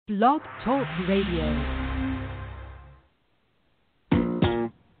Blog Talk Radio.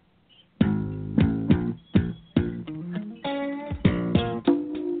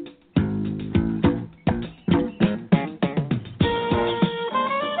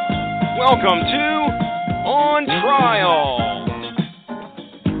 Welcome to On Trial,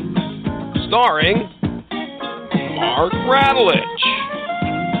 starring Mark Radulich,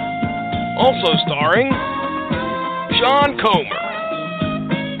 also starring Sean Comer.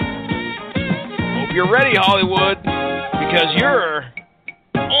 Hope you're ready, Hollywood, because you're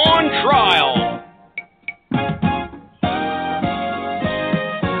on trial.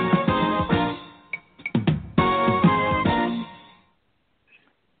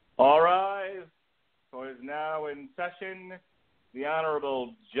 All rise. So is now in session the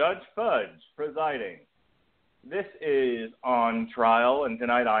Honorable Judge Fudge presiding. This is On Trial, and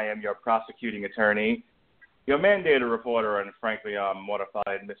tonight I am your prosecuting attorney, your mandated reporter, and frankly, I'm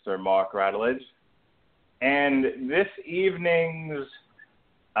mortified, Mr. Mark Radulich. And this evening's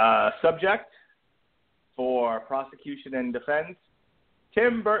subject for prosecution and defense,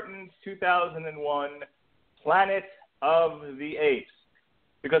 Tim Burton's 2001 Planet of the Apes.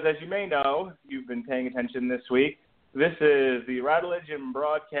 Because as you may know, you've been paying attention this week, this is the Radulich and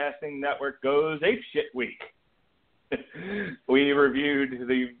Broadcasting Network Goes Apeshit Week. We reviewed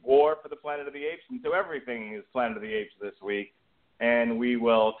the War for the Planet of the Apes, and so everything is Planet of the Apes this week. And we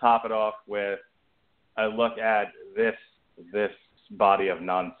will top it off with a look at this body of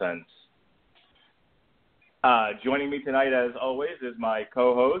nonsense. Joining me tonight, as always, is my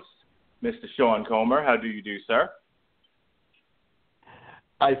co-host, Mr. Sean Comer. How do you do, sir?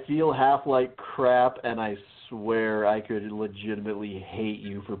 I feel half like crap, and I swear I could legitimately hate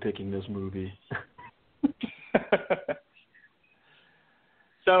you for picking this movie.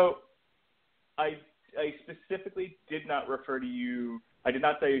 So, I specifically did not refer to you. I did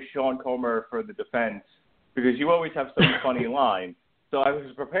not say Sean Comer for the defense because you always have some funny line. So I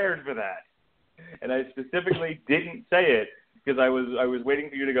was prepared for that, and I specifically didn't say it because I was waiting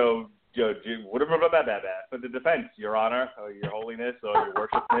for you to go, for the defense, Your Honor, or Your Holiness, or Your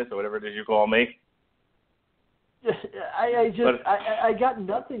Worshipness, or whatever it is you call me. I got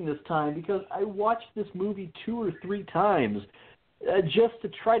nothing this time because I watched this movie 2 or 3 times just to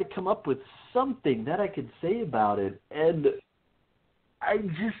try to come up with something that I could say about it, and I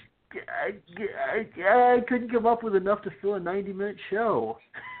couldn't come up with enough to fill a 90-minute show.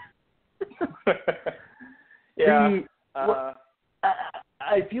 Yeah.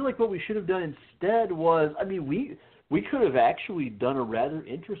 I feel like what we should have done instead was, we could have actually done a rather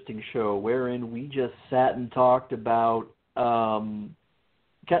interesting show wherein we just sat and talked about, kind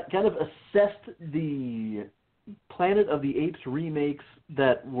of assessed the Planet of the Apes remakes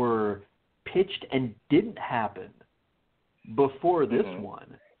that were pitched and didn't happen before this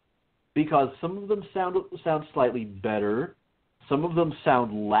one. Because some of them sound slightly better, some of them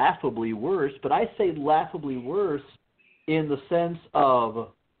sound laughably worse, but I say laughably worse in the sense of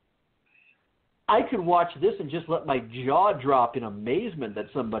I could watch this and just let my jaw drop in amazement that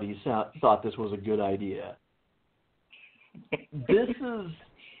somebody thought this was a good idea. This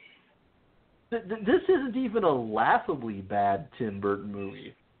isn't even a laughably bad Tim Burton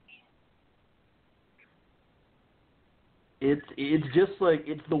movie. It's just like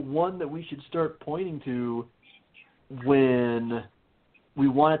it's the one that we should start pointing to when we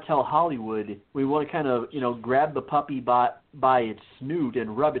want to tell Hollywood, we want to kind of, grab the puppy by its snoot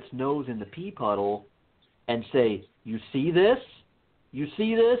and rub its nose in the pee puddle and say, you see this? You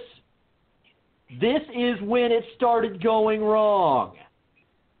see this? This is when it started going wrong.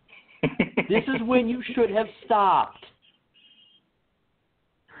 This is when you should have stopped.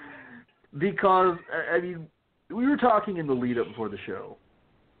 Because, we were talking in the lead-up before the show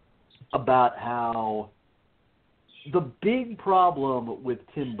about how the big problem with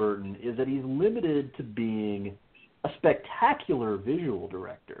Tim Burton is that he's limited to being a spectacular visual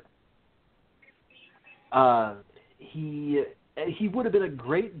director. He would have been a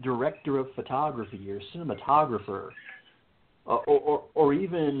great director of photography or cinematographer, or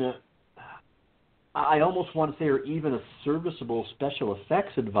even, I almost want to say, or even a serviceable special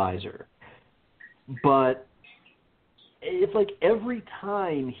effects advisor. But it's like every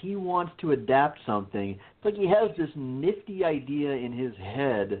time he wants to adapt something, it's like he has this nifty idea in his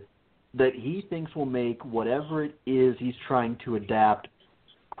head that he thinks will make whatever it is he's trying to adapt,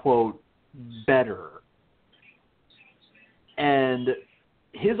 quote, better. And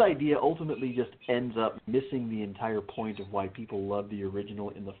his idea ultimately just ends up missing the entire point of why people love the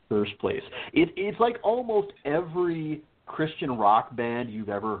original in the first place. It's like almost every Christian rock band you've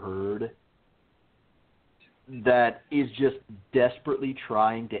ever heard that is just desperately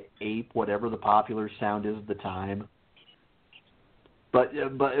trying to ape whatever the popular sound is at the time. But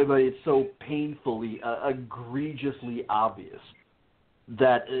it's so painfully, egregiously obvious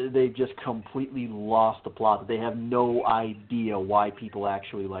that they've just completely lost the plot, that they have no idea why people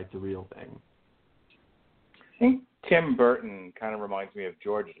actually like the real thing. I think Tim Burton kind of reminds me of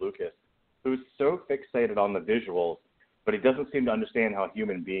George Lucas, who's so fixated on the visuals, but he doesn't seem to understand how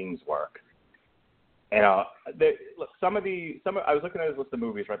human beings work. And look, I was looking at his list of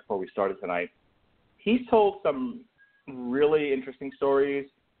movies right before we started tonight. He's told some really interesting stories,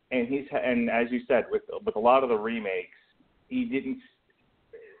 and as you said, with a lot of the remakes, he didn't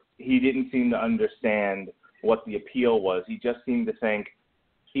seem to understand what the appeal was. He seemed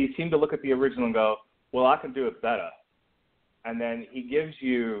to look at the original and go, well, I can do it better. And then he gives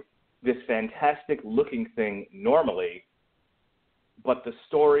you this fantastic looking thing normally, but the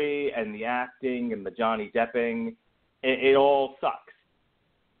story and the acting and the Johnny Depping, it all sucks.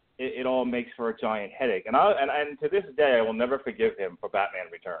 It all makes for a giant headache. And to this day, I will never forgive him for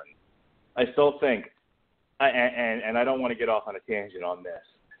Batman Returns. I still think, and I don't want to get off on a tangent on this,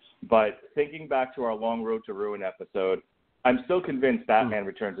 but thinking back to our Long Road to Ruin episode, I'm still convinced Batman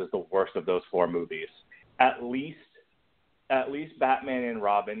Returns is the worst of those four movies. At least Batman and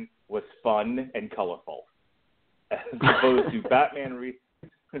Robin was fun and colorful, as opposed to Batman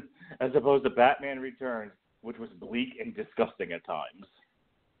Returns, which was bleak and disgusting at times.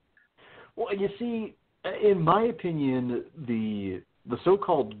 Well, you see, in my opinion, the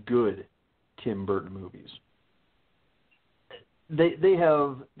so-called good Tim Burton movies, they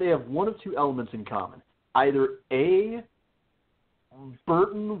have one of two elements in common. Either A,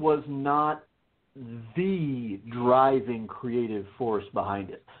 Burton was not the driving creative force behind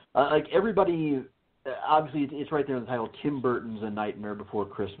it. Like everybody, obviously it's right there in the title, Tim Burton's A Nightmare Before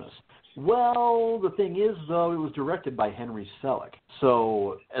Christmas. Well, the thing is, though, it was directed by Henry Selick.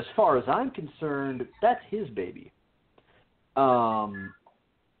 So as far as I'm concerned, that's his baby. But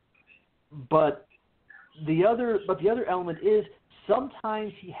the other element is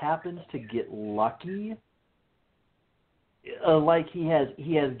sometimes he happens to get lucky. Like he has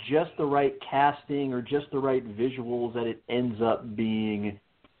just the right casting or just the right visuals that it ends up being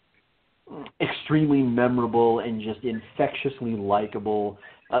extremely memorable and just infectiously likable.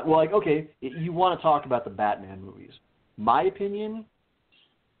 Well, like, okay, you want to talk about the Batman movies. My opinion,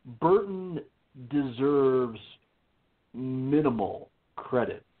 Burton deserves minimal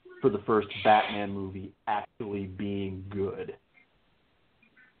credit for the first Batman movie actually being good.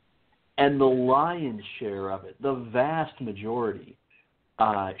 And the lion's share of it, the vast majority,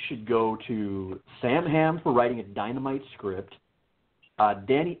 should go to Sam Hamm for writing a dynamite script,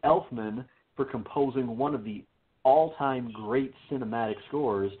 Danny Elfman for composing one of the all-time great cinematic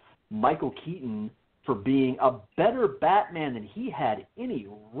scores, Michael Keaton for being a better Batman than he had any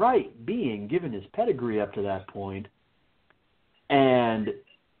right being, given his pedigree up to that point, and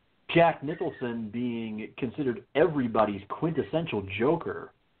Jack Nicholson being considered everybody's quintessential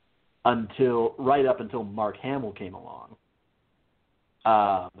Joker right up until Mark Hamill came along.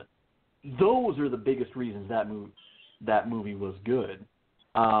 Those are the biggest reasons that movie was good.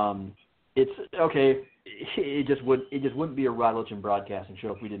 It's okay. It just wouldn't be a Radulich and Broadcasting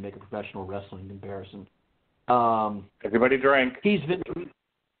show if we didn't make a professional wrestling comparison. Everybody drank. Yeah.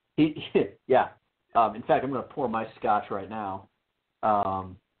 In fact, I'm going to pour my scotch right now.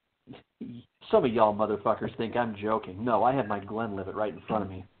 Some of y'all motherfuckers think I'm joking. No, I have my Glenlivet right in front of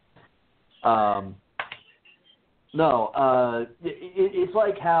me. It's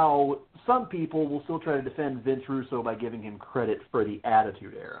like how some people will still try to defend Vince Russo by giving him credit for the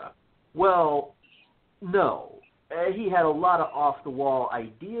Attitude Era. Well, no. He had a lot of off-the-wall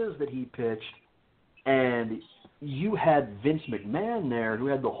ideas that he pitched, and you had Vince McMahon there who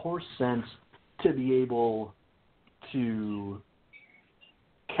had the horse sense to be able to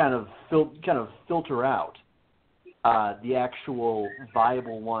kind of filter out the actual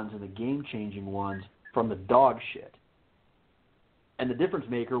viable ones and the game-changing ones from the dog shit. And the difference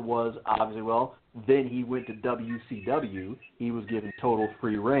maker was, obviously, well, then he went to WCW. He was given total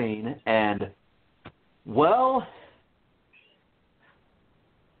free reign. And, well,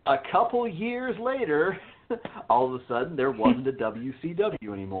 a couple years later, all of a sudden, there wasn't a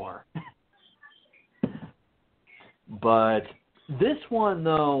WCW anymore. But this one,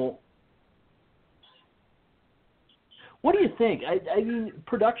 though, what do you think? I mean,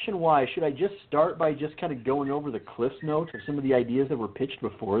 production-wise, should I just start by just kind of going over the Cliff's Notes of some of the ideas that were pitched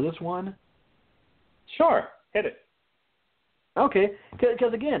before this one? Sure. Hit it. Okay.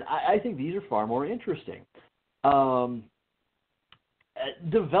 Because, again, I think these are far more interesting.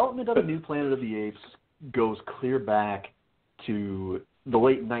 Development of a new Planet of the Apes goes clear back to the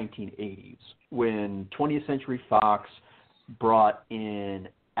late 1980s when 20th Century Fox brought in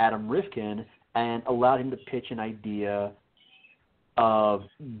Adam Rifkin and allowed him to pitch an idea of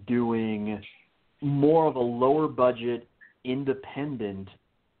doing more of a lower budget, independent,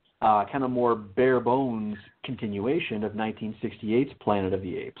 kind of more bare bones continuation of 1968's Planet of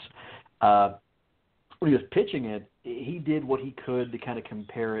the Apes. When he was pitching it, he did what he could to kind of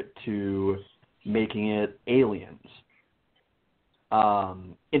compare it to making it Aliens.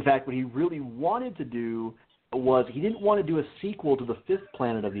 In fact, what he really wanted to do was he didn't want to do a sequel to the fifth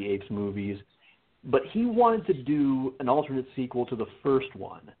Planet of the Apes movies, but he wanted to do an alternate sequel to the first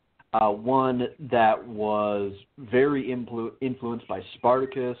one that was very influenced by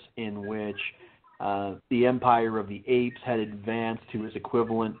Spartacus, in which the Empire of the Apes had advanced to its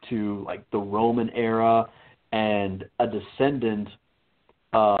equivalent to like the Roman era, and a descendant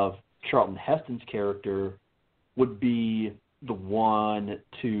of Charlton Heston's character would be the one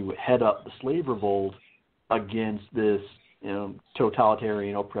to head up the slave revolt against this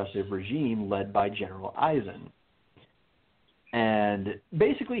totalitarian oppressive regime led by General Eisen. And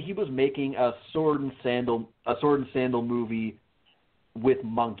basically he was making a sword and sandal movie with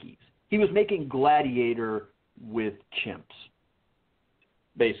monkeys. He was making Gladiator with chimps,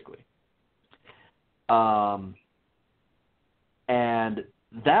 basically. And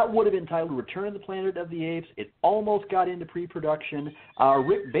that would have been titled Return of the Planet of the Apes. It almost got into pre-production.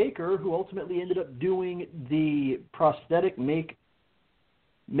 Rick Baker, who ultimately ended up doing the prosthetic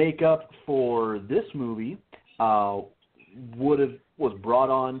makeup for this movie, was brought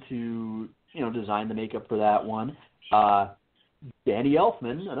on to design the makeup for that one. Danny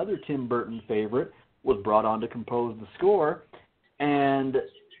Elfman, another Tim Burton favorite, was brought on to compose the score, and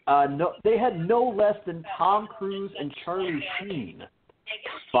they had no less than Tom Cruise and Charlie Sheen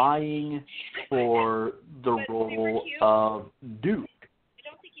vying for the role of Duke,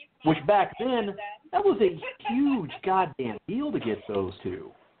 which back then, that was a huge goddamn deal to get those two.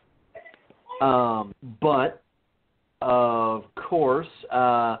 But, of course,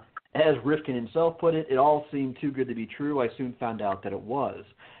 as Rifkin himself put it, it all seemed too good to be true. I soon found out that it was.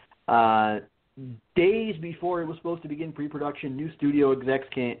 Days before it was supposed to begin pre-production, new studio execs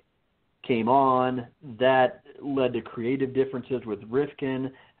came on. That led to creative differences with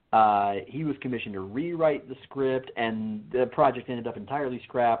Rifkin. He was commissioned to rewrite the script, and the project ended up entirely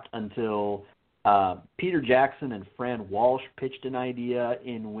scrapped until Peter Jackson and Fran Walsh pitched an idea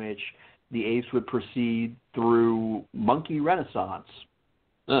in which the apes would proceed through monkey renaissance.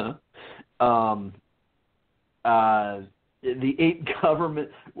 The ape government,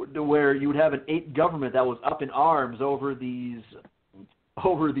 where you would have an ape government that was up in arms over these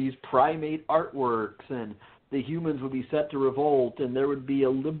primate artworks, and the humans would be set to revolt, and there would be a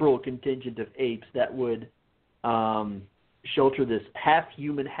liberal contingent of apes that would shelter this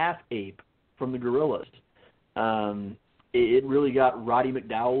half-human, half-ape from the gorillas. It really got Roddy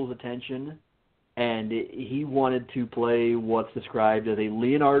McDowell's attention, and he wanted to play what's described as a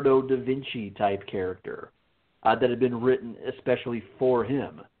Leonardo da Vinci type character that had been written especially for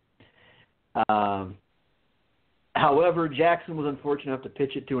him. However, Jackson was unfortunate enough to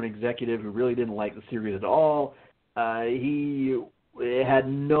pitch it to an executive who really didn't like the series at all. He had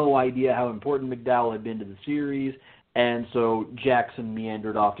no idea how important McDowell had been to the series, and so Jackson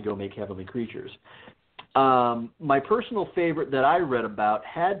meandered off to go make Heavenly Creatures. My personal favorite that I read about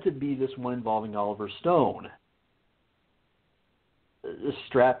had to be this one involving Oliver Stone.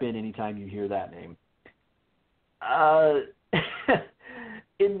 Strap in anytime you hear that name.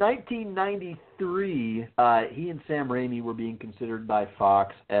 In 1993, he and Sam Raimi were being considered by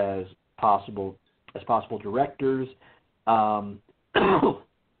Fox as possible directors, and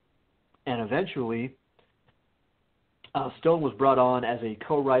eventually Stone was brought on as a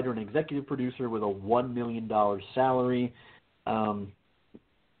co-writer and executive producer with a $1 million salary. And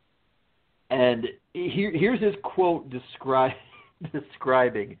here's his quote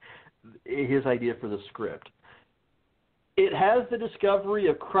describing his idea for the script. It has the discovery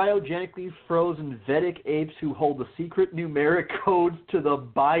of cryogenically frozen Vedic apes who hold the secret numeric codes to the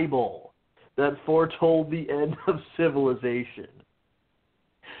Bible that foretold the end of civilization.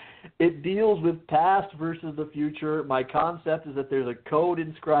 It deals with past versus the future. My concept is that there's a code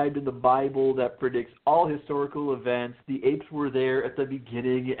inscribed in the Bible that predicts all historical events. The apes were there at the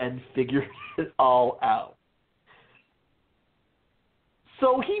beginning and figured it all out.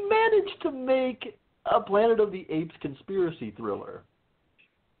 So he managed to make a Planet of the Apes conspiracy thriller.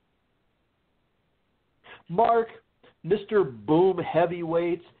 Mark, Mr. Boom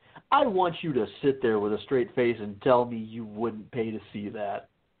Heavyweights, I want you to sit there with a straight face and tell me you wouldn't pay to see that.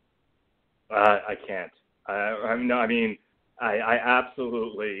 I can't. I mean, I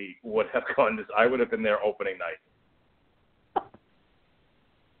absolutely would have gone to. I would have been there opening night.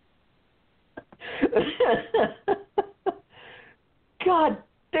 God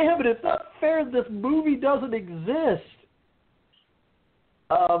damn it! It's not fair. This movie doesn't exist.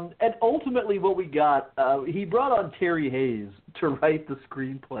 And ultimately, what we got, he brought on Terry Hayes to write the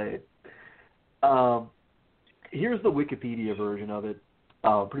screenplay. Here's the Wikipedia version of it,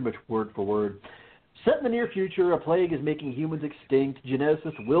 pretty much word for word. Set in the near future, a plague is making humans extinct.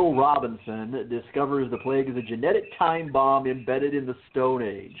 Geneticist Will Robinson discovers the plague is a genetic time bomb embedded in the Stone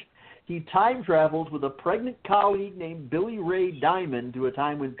Age. He time travels with a pregnant colleague named Billy Ray Diamond to a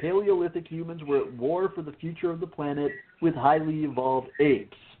time when Paleolithic humans were at war for the future of the planet with highly evolved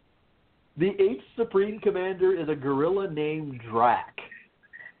apes. The Apes' supreme commander is a gorilla named Drac.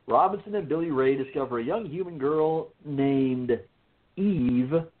 Robinson and Billy Ray discover a young human girl named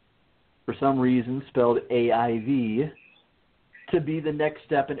Eve, for some reason spelled A-I-V, to be the next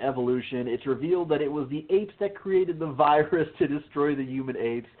step in evolution. It's revealed that it was the apes that created the virus to destroy the human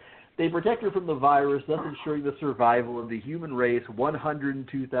apes. They protect her from the virus, thus ensuring the survival of the human race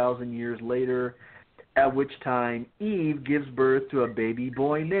 102,000 years later, at which time Eve gives birth to a baby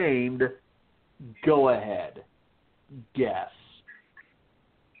boy named, go ahead, guess.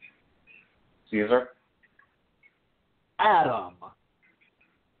 Caesar? Adam.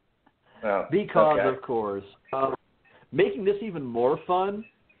 Oh, because, okay. of course, making this even more fun,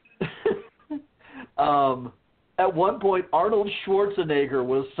 at one point, Arnold Schwarzenegger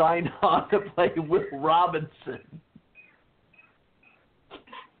was signed on to play Will Robinson.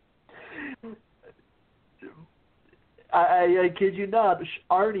 I kid you not,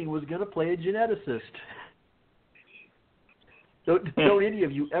 Arnie was going to play a geneticist. Don't any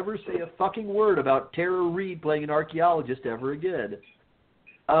of you ever say a fucking word about Tara Reid playing an archaeologist ever again.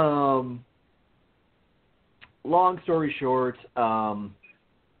 Long story short,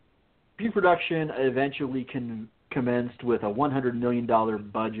 pre-production eventually commenced with a $100 million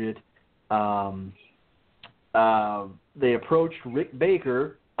budget. They approached Rick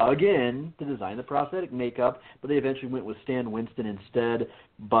Baker again to design the prosthetic makeup, but they eventually went with Stan Winston instead.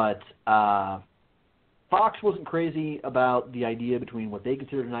 But Fox wasn't crazy about the idea between what they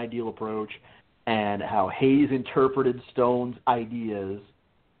considered an ideal approach and how Hayes interpreted Stone's ideas.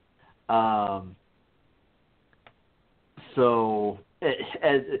 So,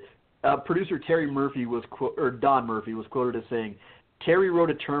 as producer Don Murphy was quoted as saying, "Terry wrote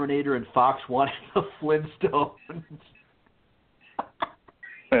a Terminator and Fox wanted the Flintstones."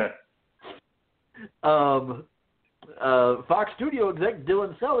 Fox studio exec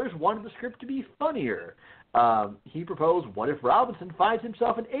Dylan Sellers wanted the script to be funnier. He proposed, what if Robinson finds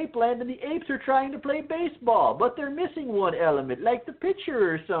himself in ape land and the apes are trying to play baseball, but they're missing one element, like the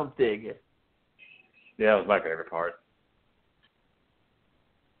pitcher or something? Yeah, that was my favorite part.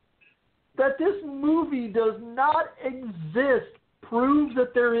 That this movie does not exist proves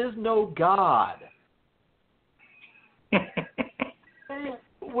that there is no God.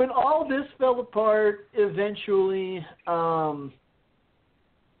 When all this fell apart, eventually,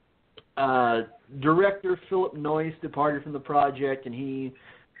 director Philip Noyce departed from the project, and he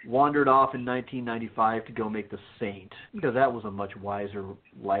wandered off in 1995 to go make The Saint, because that was a much wiser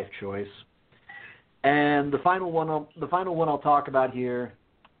life choice. And the final one I'll talk about here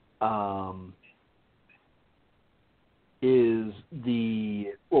is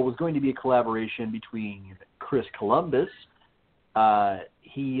what was going to be a collaboration between Chris Columbus,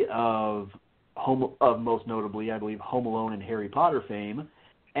 he of most notably, I believe, Home Alone and Harry Potter fame,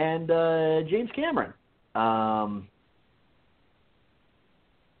 and James Cameron.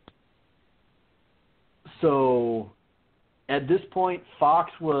 So at this point,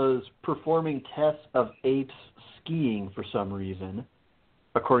 Fox was performing tests of apes skiing for some reason,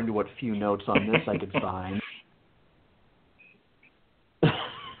 according to what few notes on this I could find.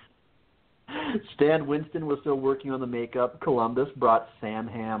 Stan Winston was still working on the makeup. Columbus brought Sam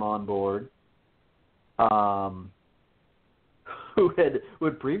Hamm on board, who had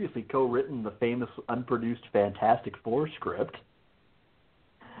previously co-written the famous unproduced Fantastic Four script,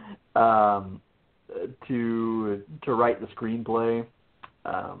 to write the screenplay.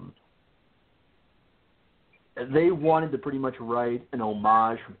 They wanted to pretty much write an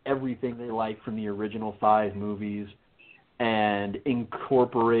homage from everything they liked from the original 5 movies and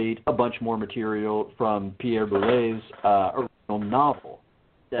incorporate a bunch more material from Pierre Boulle's original novel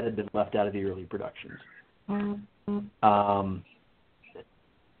that had been left out of the early productions.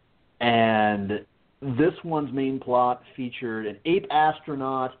 And this one's main plot featured an ape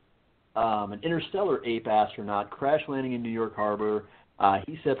astronaut, an interstellar ape astronaut, crash landing in New York Harbor,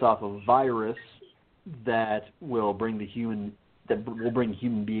 He sets off a virus that will bring human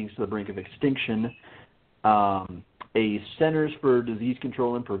beings to the brink of extinction. A Centers for Disease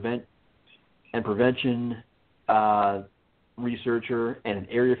Control and Prevention researcher and an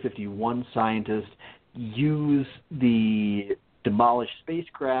Area 51 scientist use the demolished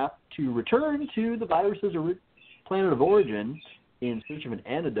spacecraft to return to the virus's planet of origin in search of an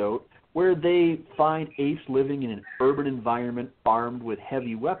antidote, where they find apes living in an urban environment armed with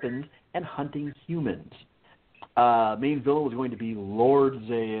heavy weapons and hunting humans. Main villain was going to be Lord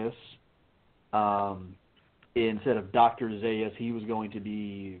Zaius. Instead of Dr. Zaius, he was going to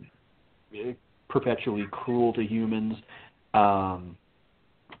be perpetually cruel to humans.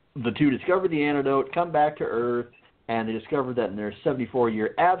 The two discover the antidote, come back to Earth, and they discover that in their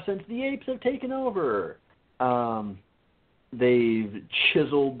 74-year absence, the apes have taken over. They've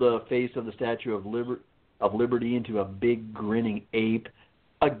chiseled the face of the Statue of Liberty into a big grinning ape.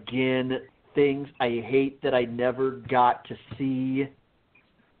 Again, things I hate that I never got to see.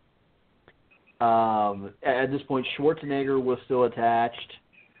 At this point, Schwarzenegger was still attached.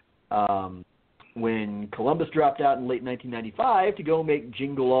 When Columbus dropped out in late 1995 to go make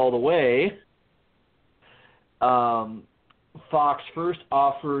Jingle All the Way, Fox first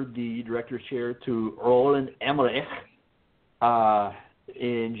offered the director's chair to Roland Emmerich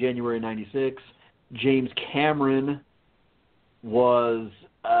in January 96. James Cameron was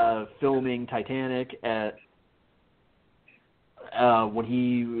filming Titanic when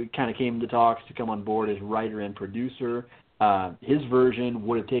he kind of came to talks to come on board as writer and producer. His version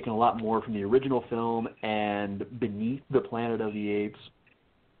would have taken a lot more from the original film and Beneath the Planet of the Apes.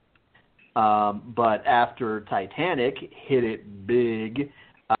 But after Titanic hit it big,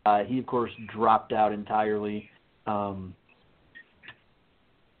 he, of course, dropped out entirely.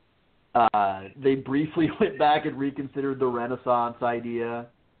 They briefly went back and reconsidered the Renaissance idea.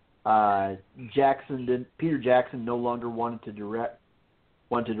 Peter Jackson no longer wanted to direct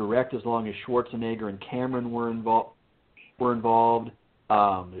as long as Schwarzenegger and Cameron were involved.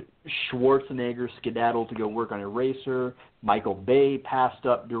 Schwarzenegger skedaddled to go work on Eraser. Michael Bay passed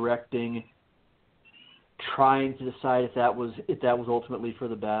up directing, trying to decide if that was ultimately for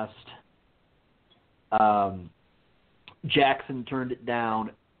the best. Jackson turned it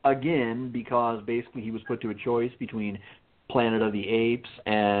down again because basically he was put to a choice between Planet of the Apes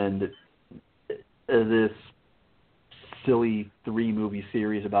and this silly 3-movie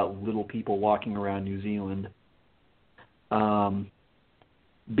series about little people walking around New Zealand.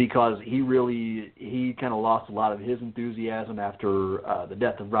 Because he kind of lost a lot of his enthusiasm after the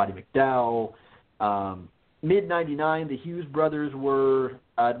death of Roddy McDowall. Mid-'99, the Hughes brothers were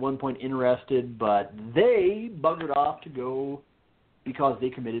at one point interested, but they buggered off to go because they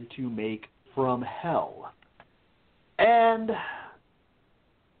committed to make From Hell. And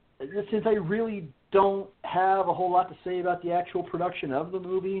since I really don't have a whole lot to say about the actual production of the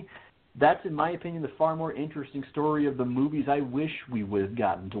movie, that's, in my opinion, the far more interesting story of the movies I wish we would have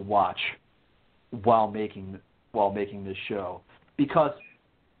gotten to watch while making this show. Because,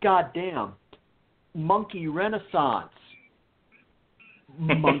 goddamn, monkey renaissance,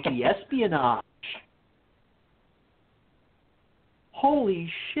 monkey espionage.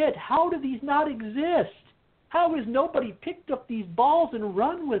 Holy shit, how do these not exist? How has nobody picked up these balls and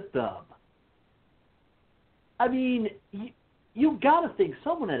run with them? I mean, you got to think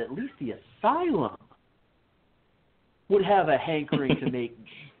someone at least the Asylum would have a hankering to make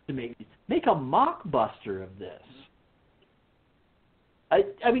a mockbuster of this.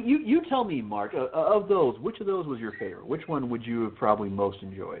 I mean, you tell me, Mark, of those, which of those was your favorite? Which one would you have probably most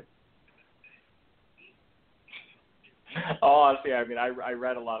enjoyed? Oh, honestly, I mean, I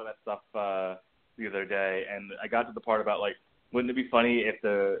read a lot of that stuff the other day, and I got to the part about, like, wouldn't it be funny if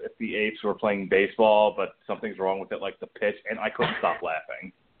the apes were playing baseball, but something's wrong with it, like the pitch, and I couldn't stop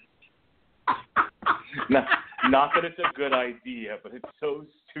laughing. Not that it's a good idea, but it's so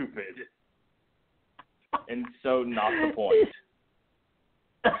stupid and so not the point.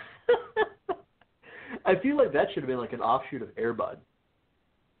 I feel like that should have been like an offshoot of Air Bud.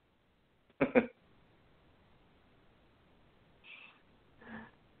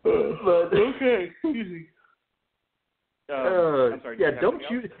 But okay, easy. I'm sorry. Yeah, don't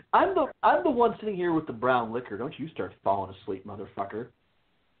you? I'm the one sitting here with the brown liquor. Don't you start falling asleep, motherfucker.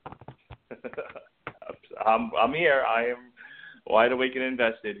 I'm here. I am wide awake and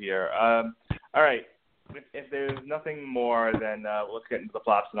invested here. All right. If there's nothing more, then let's get into the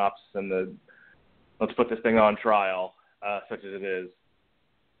plot synopsis and let's put this thing on trial, such as it is.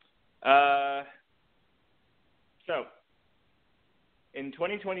 So, In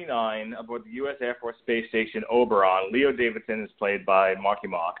 2029, aboard the U.S. Air Force Space Station Oberon, Leo Davidson is played by Mark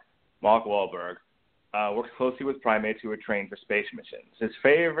Wahlberg, works closely with primates who are trained for space missions. His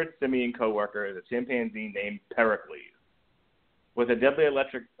favorite simian coworker is a chimpanzee named Pericles. With a deadly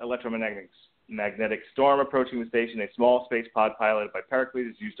electromagnetic storm approaching the station, a small space pod piloted by Pericles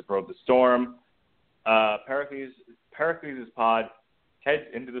is used to probe the storm. Pericles' pod heads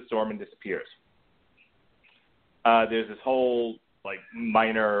into the storm and disappears. There's this whole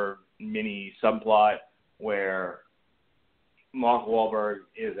minor mini subplot where Mark Wahlberg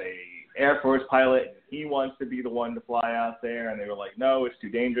is a Air Force pilot and he wants to be the one to fly out there, and they were like, no, it's too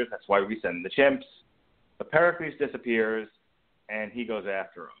dangerous, that's why we send the chimps. But Pericles disappears and he goes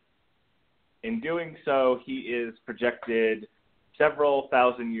after him. In doing so, he is projected several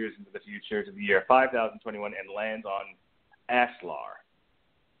thousand years into the future to the year 5021 and lands on Ashlar.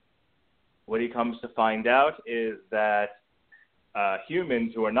 What he comes to find out is that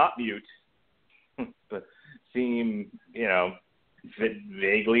humans who are not mute but seem,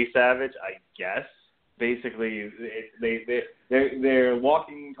 vaguely savage, I guess. Basically, they're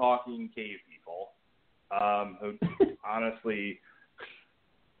walking, talking cave people who honestly,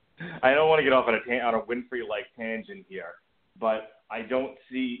 I don't want to get off on a Winfrey-like tangent here, but I don't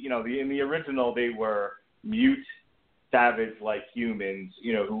see, in the original they were mute, savage-like humans,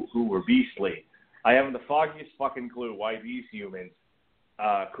 who were beastly. I haven't the foggiest fucking clue why these humans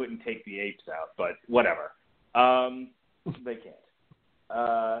couldn't take the apes out, but whatever. They can't.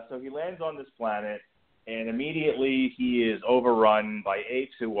 So he lands on this planet, and immediately he is overrun by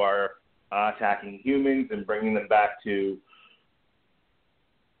apes who are attacking humans and bringing them back to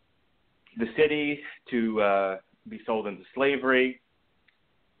the city to be sold into slavery.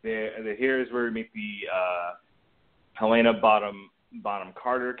 Here is where we meet the Helena Bonham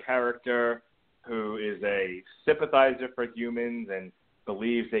Carter character, who is a sympathizer for humans and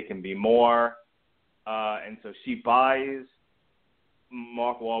believes they can be more. And so she buys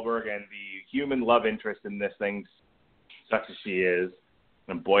Mark Wahlberg and the human love interest in this thing, such as she is,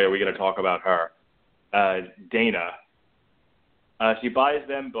 and boy, are we going to talk about her, Dana. She buys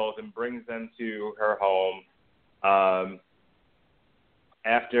them both and brings them to her home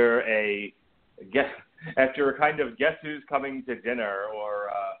after a kind of guess who's coming to dinner, or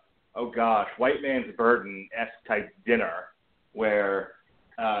white man's burden-esque type dinner, where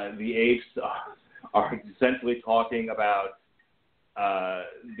the apes are essentially talking about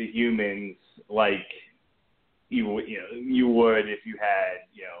the humans like you would if you had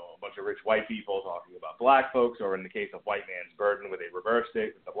a bunch of rich white people talking about black folks, or in the case of White Man's Burden, where they reversed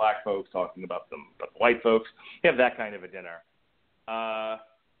it with the black folks talking about the white folks. You have that kind of a dinner.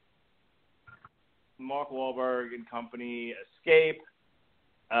 Mark Wahlberg and company escape.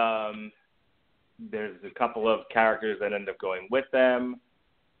 There's a couple of characters that end up going with them.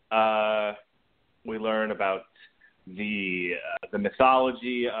 We learn about the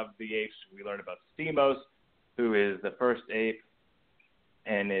mythology of the apes. We learn about Stemos, who is the first ape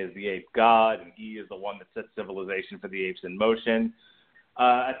and is the ape god, and he is the one that sets civilization for the apes in motion.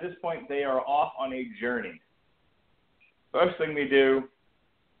 At this point, they are off on a journey. First thing they do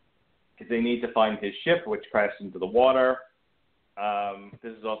is they need to find his ship, which crashed into the water.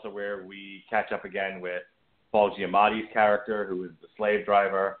 This is also where we catch up again with Paul Giamatti's character, who is the slave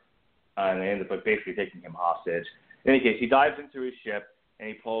driver, and they end up basically taking him hostage. In any case, he dives into his ship, and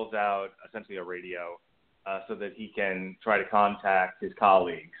he pulls out essentially a radio so that he can try to contact his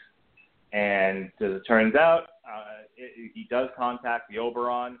colleagues. And as it turns out, he does contact the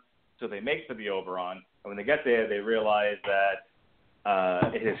Oberon, so they make for the Oberon. And when they get there, they realize that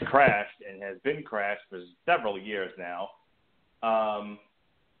it has crashed and has been crashed for several years now.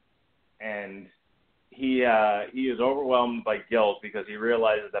 And he is overwhelmed by guilt because he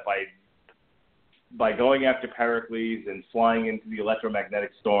realizes that by going after Pericles and flying into the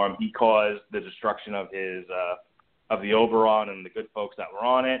electromagnetic storm, he caused the destruction of his of the Oberon and the good folks that were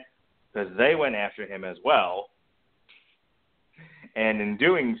on it, because they went after him as well. And in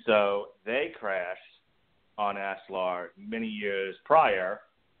doing so, they crashed on Ashlar many years prior.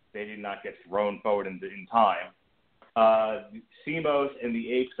 They did not get thrown forward in time. Stemos and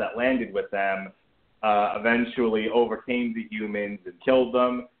the apes that landed with them eventually overcame the humans and killed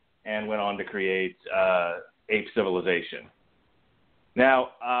them, and went on to create ape civilization. Now,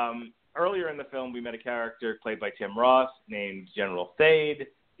 earlier in the film, we met a character played by Tim Ross named General Thade.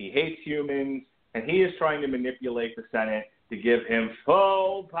 He hates humans, and he is trying to manipulate the Senate to give him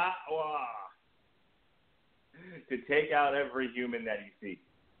full power to take out every human that he sees.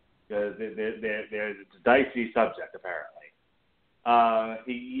 Because it's a dicey subject, apparently.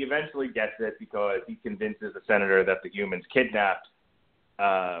 He eventually gets it because he convinces the senator that the humans kidnapped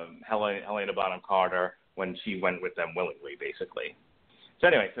Helena Bonham Carter when she went with them willingly, basically. So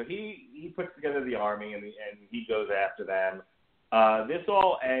anyway, so he puts together the army and he goes after them. This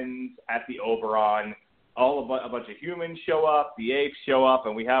all ends at the Oberon. A bunch of humans show up, the apes show up,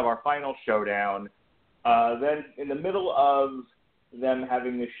 and we have our final showdown. Then in the middle of them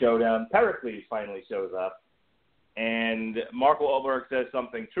having this showdown, Pericles finally shows up, and Mark Wahlberg says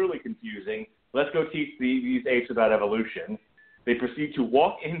something truly confusing. Let's go teach these apes about evolution. They proceed to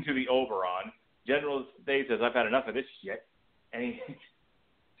walk into the Oberon. General State says, I've had enough of this shit.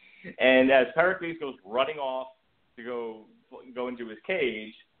 And as Pericles goes running off to go into his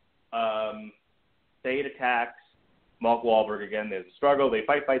cage, State attacks Mark Wahlberg again. There's a struggle. They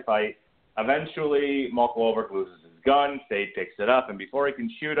fight. Eventually, Mark Wahlberg loses his gun. State picks it up, and before he can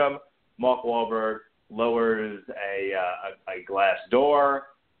shoot him, Mark Wahlberg lowers a glass door,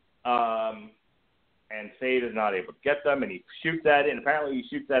 and Sade is not able to get them, and he shoots at it, and apparently he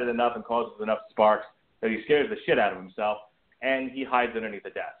shoots at it enough and causes enough sparks that he scares the shit out of himself, and he hides underneath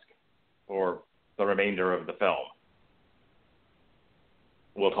the desk for the remainder of the film.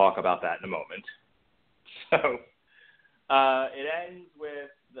 We'll talk about that in a moment. So it ends with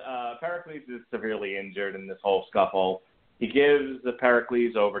Pericles is severely injured in this whole scuffle. He gives the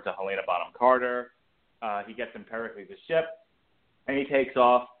Pericles over to Helena Bonham Carter. He gets in Pericles' ship, and he takes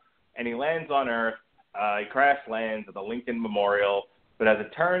off, and he lands on Earth. He crash lands at the Lincoln Memorial. But as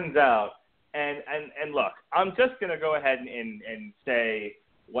it turns out, and look, I'm just going to go ahead and say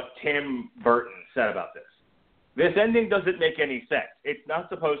what Tim Burton said about this. This ending doesn't make any sense. It's not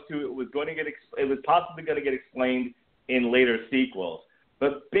supposed to. It was possibly going to get explained in later sequels.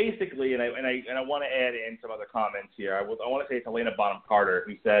 But basically, and I want to add in some other comments here. I want to say it's Helena Bonham Carter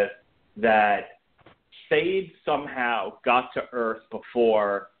who says that Sade somehow got to Earth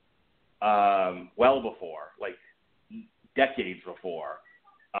before, well before, like decades before,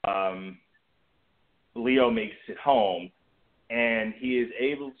 Leo makes it home, and he is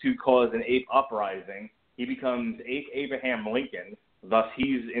able to cause an ape uprising. He becomes Ape Abraham Lincoln. Thus,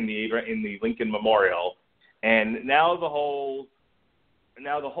 he's in the Lincoln Memorial, and now the whole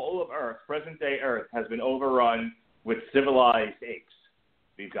of Earth, present-day Earth, has been overrun with civilized apes.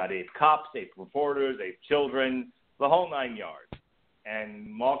 We've got ape cops, ape reporters, ape children, the whole 9 yards. And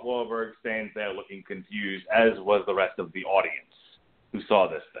Mark Wahlberg stands there looking confused, as was the rest of the audience who saw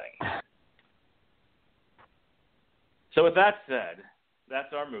this thing. So with that said,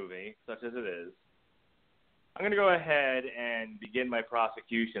 that's our movie, such as it is. I'm going to go ahead and begin my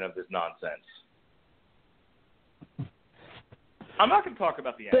prosecution of this nonsense. I'm not going to talk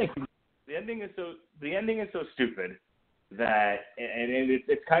about the ending. The ending is so stupid that, and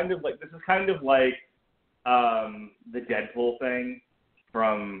it's kind of like, this is kind of like the Deadpool thing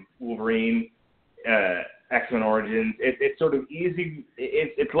from Wolverine, X-Men Origins. It's sort of easy.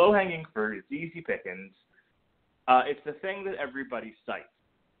 It's low-hanging fruit. It's easy pickings. It's the thing that everybody cites.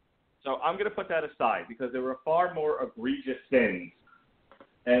 So I'm going to put that aside because there were far more egregious sins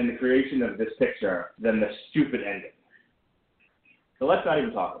in the creation of this picture than the stupid ending. So let's not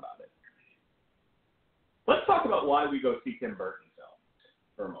even talk about it. Let's talk about why we go see Tim Burton films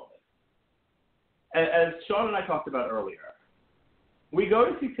for a moment. As Sean and I talked about earlier, we go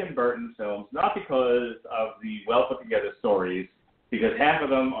to see Tim Burton films not because of the well-put-together stories, because half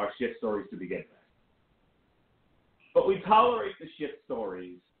of them are shit stories to begin with. But we tolerate the shit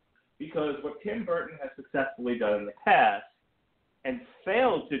stories because what Tim Burton has successfully done in the past and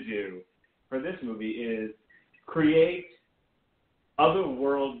failed to do for this movie is create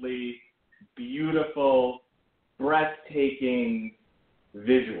otherworldly, beautiful, breathtaking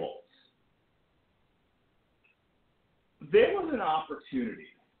visuals. There was an opportunity,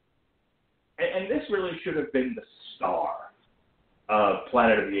 and this really should have been the star of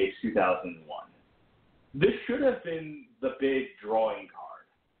Planet of the Apes 2001. This should have been the big drawing card,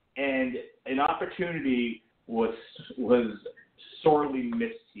 and an opportunity was sorely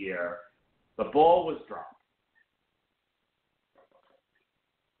missed here. The ball was dropped.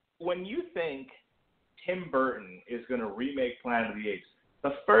 When you think Tim Burton is going to remake Planet of the Apes,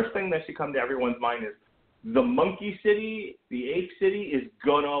 the first thing that should come to everyone's mind is the Monkey City, the Ape City, is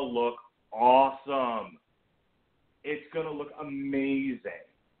going to look awesome. It's going to look amazing.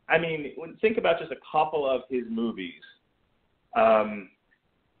 I mean, think about just a couple of his movies.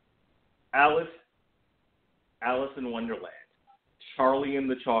 Alice in Wonderland, Charlie and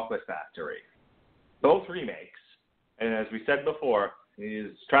the Chocolate Factory. Both remakes. And as we said before,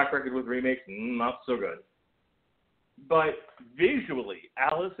 his track record with remakes, not so good. But visually,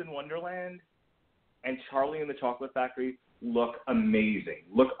 Alice in Wonderland and Charlie and the Chocolate Factory look amazing,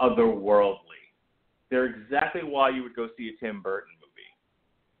 look otherworldly. They're exactly why you would go see a Tim Burton movie.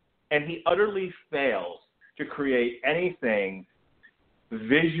 And he utterly fails to create anything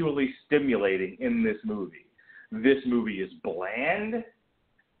visually stimulating in this movie. This movie is bland.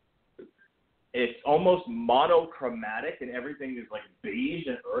 It's almost monochromatic, and everything is like beige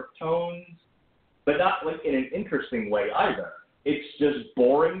and earth tones, but not like in an interesting way either. It's just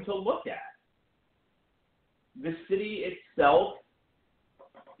boring to look at. The city itself,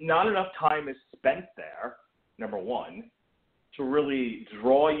 not enough time is spent there, number one, to really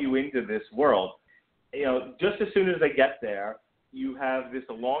draw you into this world. You know, just as soon as they get there, you have this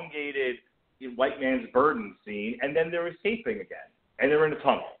elongated white man's burden scene, and then they're escaping again, and they're in a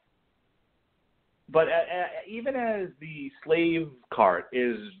tunnel. But even as the slave cart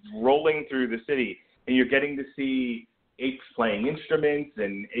is rolling through the city, and you're getting to see apes playing instruments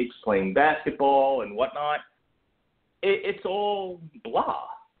and apes playing basketball and whatnot, it's all blah.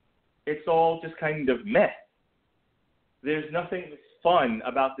 It's all just kind of meh. There's nothing fun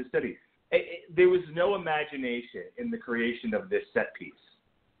about the city. There was no imagination in the creation of this set piece.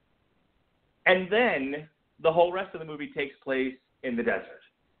 And then the whole rest of the movie takes place in the desert.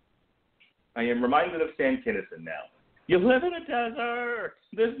 I am reminded of Sam Kinison now. You live in a desert.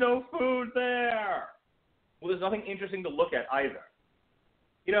 There's no food there. Well, there's nothing interesting to look at either.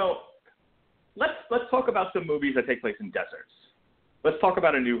 You know, let's talk about some movies that take place in deserts. Let's talk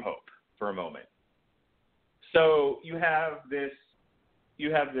about A New Hope for a moment. So you have the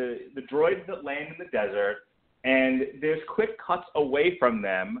droids that land in the desert, and there's quick cuts away from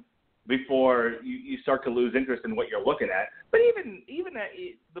them before you start to lose interest in what you're looking at. But even at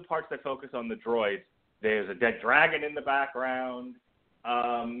the parts that focus on the droids, there's a dead dragon in the background.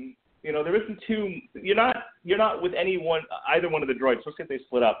 You know, there isn't too. You're not with either one of the droids, especially if they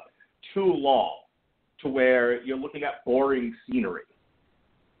split up, too long to where you're looking at boring scenery.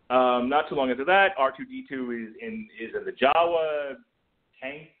 Not too long after that, R2-D2 is in the Jawa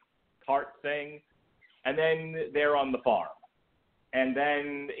tank cart thing, and then they're on the farm. And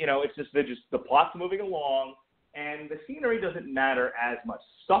then, you know, it's just the plot's moving along, and the scenery doesn't matter as much.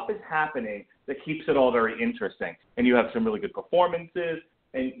 Stuff is happening that keeps it all very interesting. And you have some really good performances,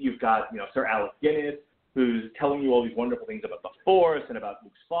 and you've got, you know, Sir Alec Guinness, who's telling you all these wonderful things about the Force and about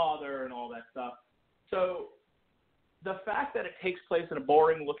Luke's father and all that stuff. So the fact that it takes place in a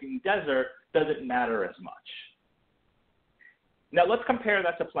boring-looking desert doesn't matter as much. Now let's compare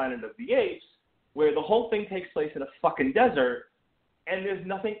that to Planet of the Apes, where the whole thing takes place in a fucking desert, and there's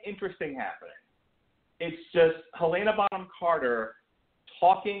nothing interesting happening. It's just Helena Bonham Carter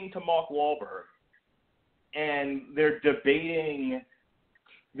talking to Mark Wahlberg, and they're debating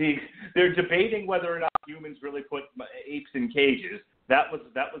whether or not humans really put apes in cages. That was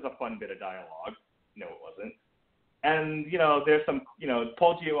a fun bit of dialogue. No, it wasn't. And, you know, there's some, you know,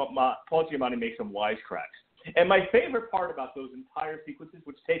 Paul Giamatti makes some wisecracks. And my favorite part about those entire sequences,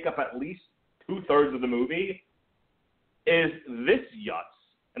 which take up at least 2/3 of the movie, is this yutz.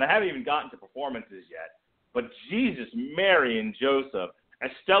 And I haven't even gotten to performances yet. But Jesus, Mary, and Joseph,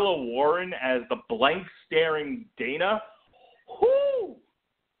 Estella Warren as the blank-staring Dana. Whoo!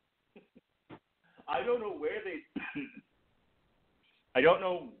 I don't know where I don't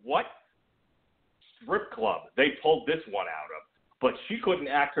know what strip club they pulled this one out of, but she couldn't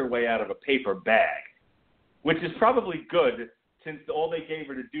act her way out of a paper bag, which is probably good since all they gave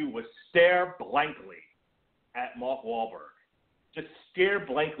her to do was stare blankly at Mark Wahlberg. Just stare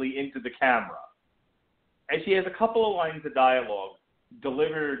blankly into the camera. And she has a couple of lines of dialogue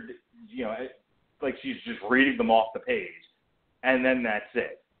delivered, you know, like she's just reading them off the page, and then that's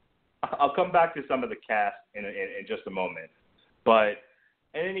it. I'll come back to some of the cast in just a moment. But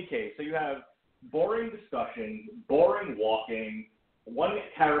in any case, so you have boring discussion, boring walking, one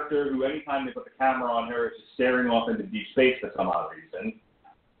character who anytime they put the camera on her is just staring off into deep space for some odd reason.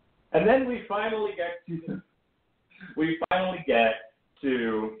 And then we finally get to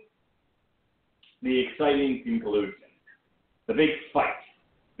the exciting conclusion, the big fight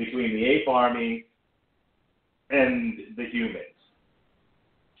between the ape army and the humans.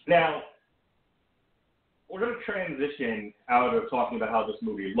 Now, we're going to transition out of talking about how this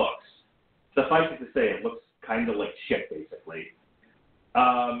movie looks. Suffice it to say, it looks kind of like shit, basically.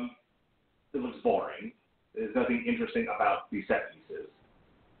 It looks boring. There's nothing interesting about these set pieces.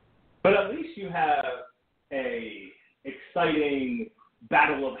 But at least you have a exciting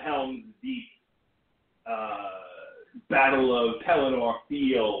Battle of Helm's Deep, Battle of Pelennor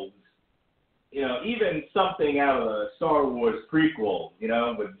Fields, you know, even something out of a Star Wars prequel, you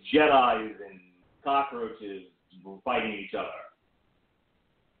know, with Jedis and cockroaches fighting each other.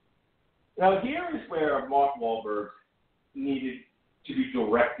 Now, here is where Mark Wahlberg needed to be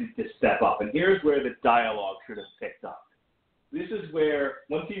directed to step up, and here's where the dialogue should have picked up. This is where,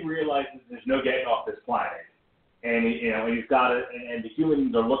 once he realizes there's no getting off this planet, and he's got it, and the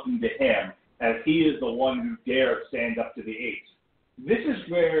humans are looking to him as he is the one who dares stand up to the apes. This is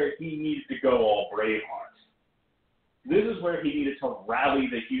where he needed to go all Braveheart. This is where he needed to rally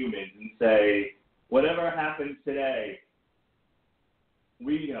the humans and say, whatever happens today,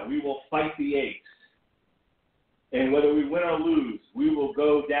 we will fight the apes. And whether we win or lose, we will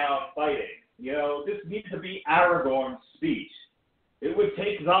go down fighting. This needs to be Aragorn's speech. It would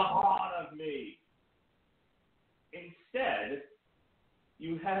take the heart of me. Instead,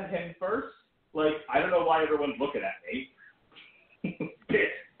 you have him first. Like, I don't know why everyone's looking at me.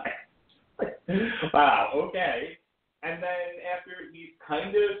 Wow, okay. And then after he's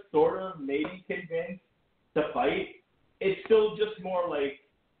kind of, sort of, maybe convinced to fight, it's still just more like,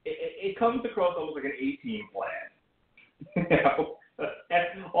 it comes across almost like an A-team plan.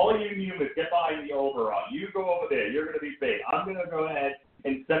 All you humans, get behind the Oberon. You go over there. You're going to be big. I'm going to go ahead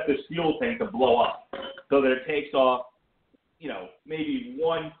and set this fuel tank to blow up so that it takes off, maybe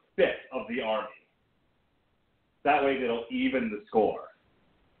 1/5 of the army. That way it'll even the score.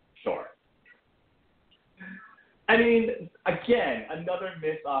 Sure. I mean, again, another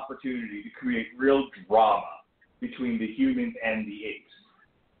missed opportunity to create real drama between the humans and the apes.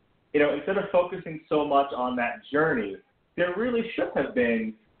 Instead of focusing so much on that journey, there really should have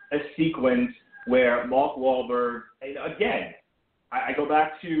been a sequence where Mark Wahlberg, again, I go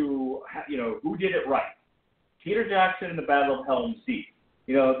back to, who did it right? Peter Jackson in the Battle of Helm's Deep.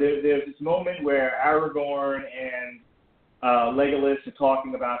 There's this moment where Aragorn and Legolas are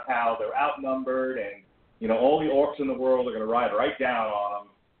talking about how they're outnumbered and, all the orcs in the world are going to ride right down on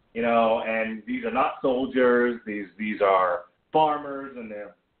them, and these are not soldiers, these are farmers, and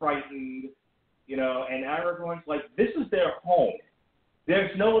they're frightened, and Aragorn's like, this is their home.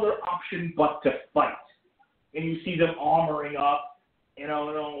 There's no other option but to fight. And you see them armoring up, and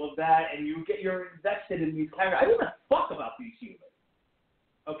all of that, and you're invested in these characters. I didn't fuck about these humans,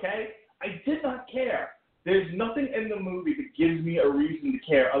 okay? I did not care. There's nothing in the movie that gives me a reason to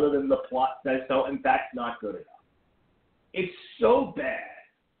care other than the plot says so, and that's not good enough. It's so bad.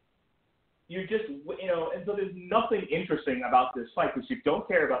 You just, and so there's nothing interesting about this fight because you don't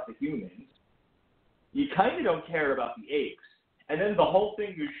care about the humans. You kind of don't care about the apes. And then the whole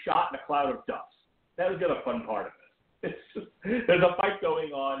thing is shot in a cloud of dust. That was the other fun part of it. There's a fight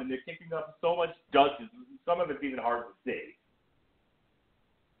going on, and they're kicking up so much dust, some of it's even hard to see.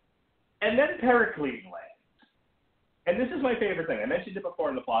 And then Pericles lands. And this is my favorite thing. I mentioned it before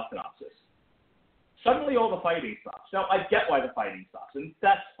in the plot synopsis. Suddenly all the fighting stops. Now, I get why the fighting stops, and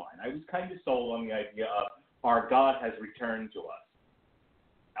that's fine. I was kind of sold on the idea of our God has returned to us.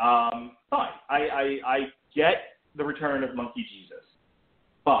 Fine. I get the return of Monkey Jesus.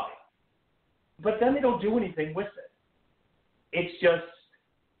 Fine. But then they don't do anything with it. It's just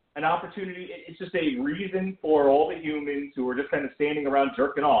an opportunity. It's just a reason for all the humans who are just kind of standing around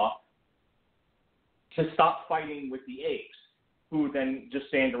jerking off to stop fighting with the apes, who then just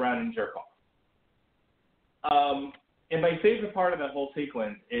stand around and jerk off. And my favorite part of that whole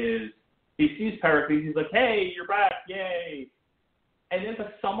sequence is he sees Pericles, he's like, hey, you're back, yay. And then for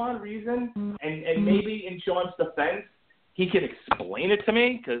some odd reason, and maybe in Sean's defense, he can explain it to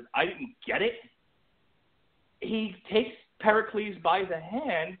me because I didn't get it. He takes Pericles by the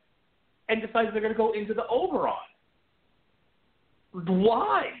hand and decides they're going to go into the Oberon.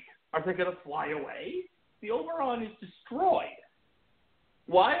 Why? Are they going to fly away? The Oberon is destroyed.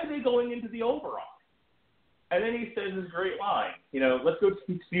 Why are they going into the Oberon? And then he says this great line, let's go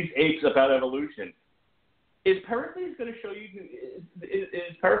teach these apes about evolution. Is Pericles going to show you?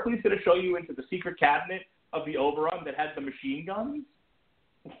 Is Pericles going to show you into the secret cabinet of the Oberon that has the machine guns?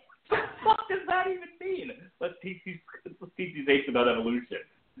 What the fuck does that even mean? Let's teach these apes about evolution.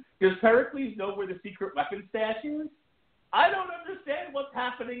 Does Pericles know where the secret weapon stash is? I don't understand what's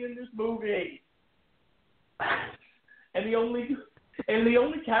happening in this movie. And the only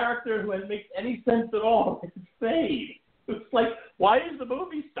character who makes any sense at all is Fade. It's like, why is the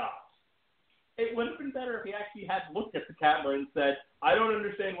movie stopped? It would have been better if he actually had looked at the camera and said, I don't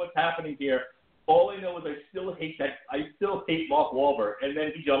understand what's happening here. All I know is I still hate Mark Wahlberg, and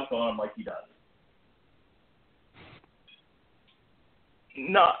then he jumps on him like he does.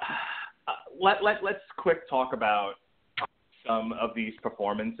 No, let's quick talk about some of these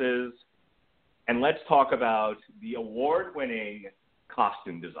performances, and let's talk about the award-winning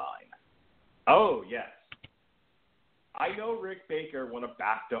costume design. Oh, yes. I know Rick Baker won a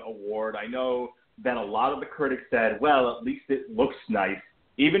BAFTA award. I know that a lot of the critics said, well, at least it looks nice.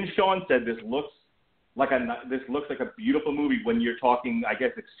 Even Sean said this looks like a beautiful movie when you're talking, I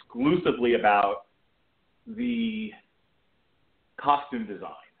guess, exclusively about the costume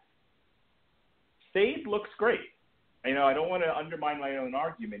design. Thade looks great. I don't want to undermine my own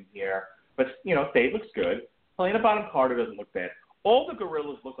argument here, but, Thade looks good. Helena Bonham Carter doesn't look bad. All the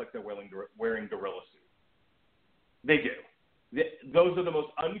gorillas look like they're wearing gorilla suits. They do. Those are the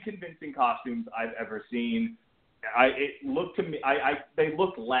most unconvincing costumes I've ever seen. They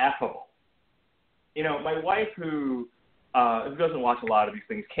look laughable. My wife, who doesn't watch a lot of these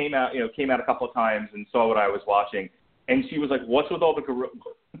things, came out a couple of times and saw what I was watching, and she was like, "What's with all the gorilla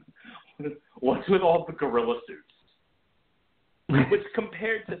suits?" Which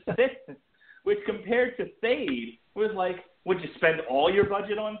compared to Thade was like, would you spend all your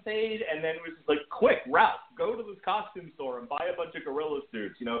budget on Thade? And then it was just like, quick, Ralph, go to this costume store and buy a bunch of gorilla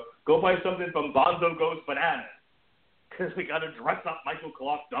suits. Go buy something from Bonzo Goes Bananas, because we got to dress up Michael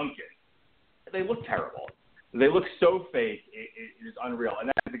Clark Duncan. They look terrible. They look so fake. It is unreal. And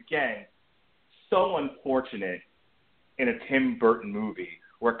that is, again, so unfortunate in a Tim Burton movie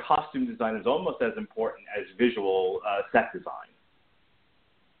where costume design is almost as important as visual set design.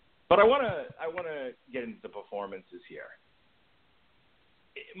 But I want to get into the performances here.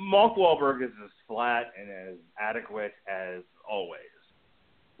 Mark Wahlberg is as flat and as adequate as always,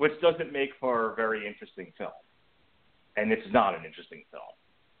 which doesn't make for a very interesting film. And it's not an interesting film.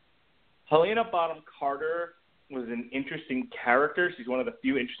 Helena Bonham Carter was an interesting character. She's one of the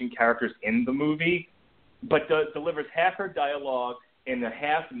few interesting characters in the movie, but delivers half her dialogue in a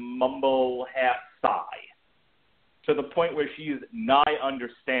half mumble, half sigh, to the point where she is nigh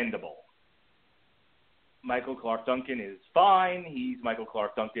understandable. Michael Clark Duncan is fine. He's Michael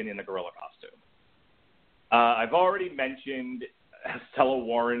Clark Duncan in a gorilla costume. I've already mentioned Stella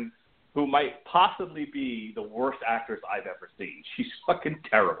Warren, who might possibly be the worst actress I've ever seen. She's fucking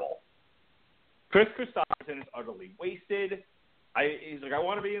terrible. Chris Christopherson is utterly wasted. He's like, I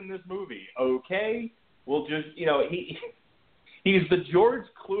want to be in this movie. Okay, we'll just, he's the George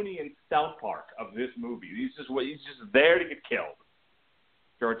Clooney in South Park of this movie. He's just there to get killed.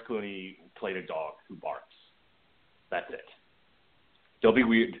 George Clooney played a dog who barks. That's it. Don't be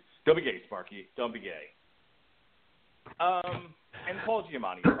weird. Don't be gay, Sparky. Don't be gay. And Paul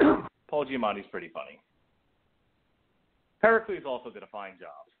Giamatti. Paul Giamatti's pretty funny. Pericles also did a fine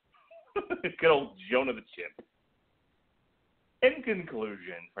job. Good old Jonah the Chimp. In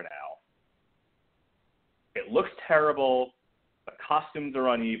conclusion, for now, it looks terrible. The costumes are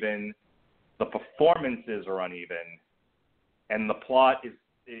uneven. The performances are uneven. And the plot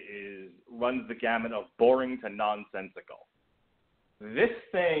runs the gamut of boring to nonsensical. This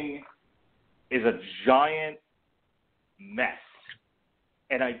thing is a giant mess.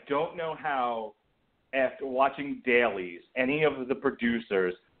 And I don't know how, after watching dailies, any of the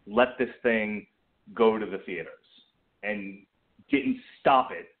producers let this thing go to the theaters and didn't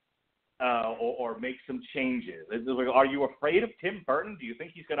stop it or make some changes. It's like, are you afraid of Tim Burton? Do you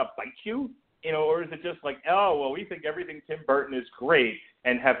think he's going to bite you? Or is it just like, oh, well, we think everything Tim Burton is great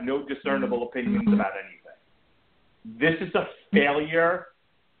and have no discernible opinions about anything? This is a failure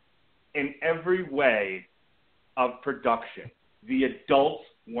in every way of production. The adults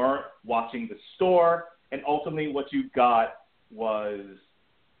weren't watching the store, and ultimately what you got was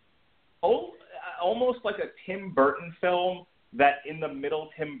almost like a Tim Burton film that in the middle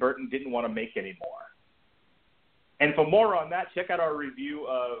Tim Burton didn't want to make anymore. And for more on that, check out our review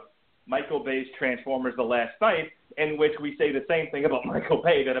of Michael Bay's Transformers The Last Night, in which we say the same thing about Michael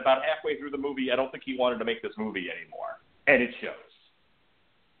Bay, that about halfway through the movie, I don't think he wanted to make this movie anymore. And it shows.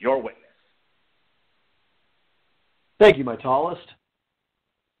 Your witness. Thank you, my tallest.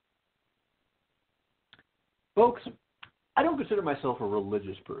 Folks, I don't consider myself a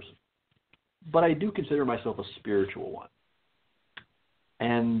religious person, but I do consider myself a spiritual one.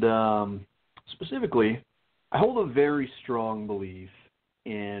 And specifically, I hold a very strong belief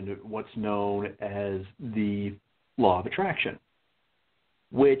in what's known as the law of attraction,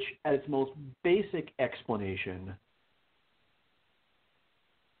 which at its most basic explanation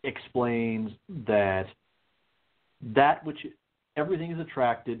explains that which everything is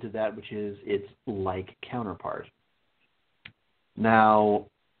attracted to that which is its like counterpart. Now,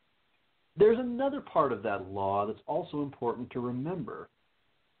 there's another part of that law that's also important to remember.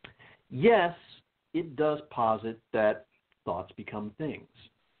 Yes, it does posit that thoughts become things.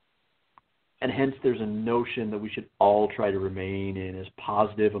 And hence there's a notion that we should all try to remain in as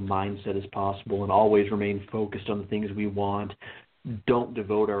positive a mindset as possible and always remain focused on the things we want. Don't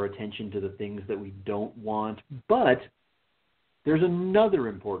devote our attention to the things that we don't want. But there's another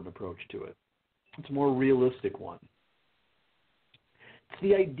important approach to it. It's a more realistic one. It's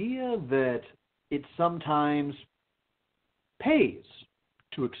the idea that it sometimes pays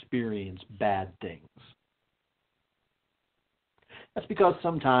to experience bad things. That's because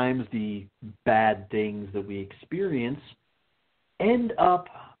sometimes the bad things that we experience end up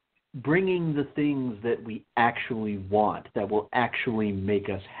bringing the things that we actually want, that will actually make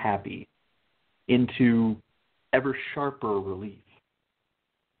us happy, into ever sharper relief.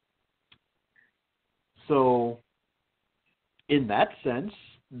 So, in that sense,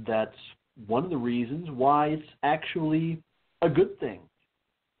 that's one of the reasons why it's actually a good thing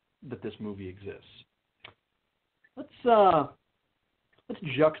that this movie exists. Let's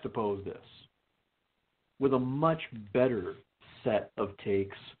juxtapose this with a much better set of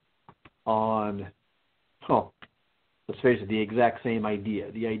takes on, let's face it, the exact same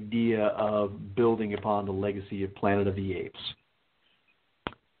idea, the idea of building upon the legacy of Planet of the Apes.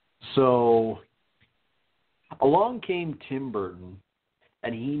 So, along came Tim Burton,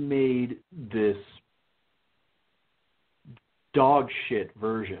 and he made this dog shit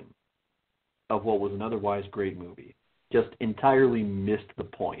version of what was an otherwise great movie. Just entirely missed the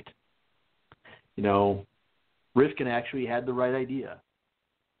point. You know, Rifkin actually had the right idea.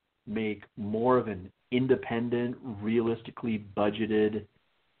 Make more of an independent, realistically budgeted,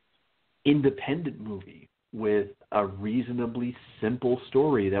 independent movie with a reasonably simple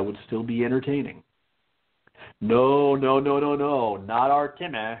story that would still be entertaining. No, not our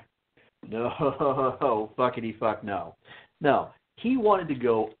Timmy. No, fuckity fuck no. No, he wanted to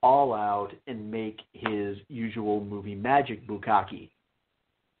go all out and make his usual movie magic bukkake.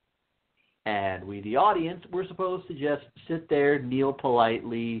 And we, the audience, were supposed to just sit there, kneel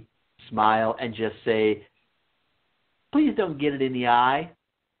politely, smile, and just say, please don't get it in the eye.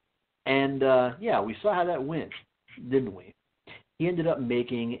 And, we saw how that went, didn't we? He ended up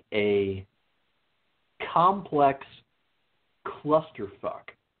making a complex clusterfuck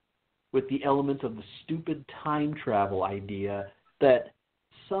with the elements of the stupid time travel idea that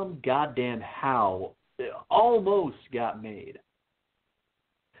some goddamn how almost got made.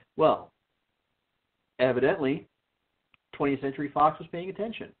 Well, evidently, 20th Century Fox was paying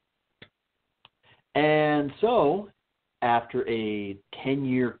attention. And so, after a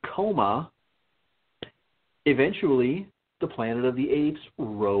 10-year coma, eventually, the Planet of the Apes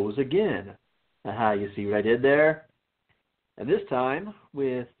rose again. Aha, you see what I did there? And this time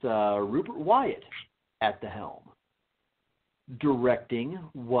with Rupert Wyatt at the helm, directing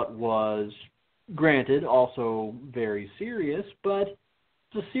what was, granted, also very serious, but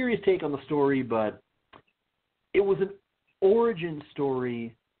it's a serious take on the story, but it was an origin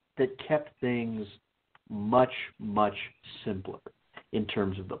story that kept things much, much simpler in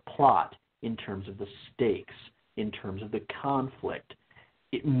terms of the plot, in terms of the stakes, in terms of the conflict.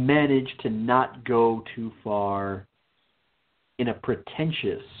 It managed to not go too far in a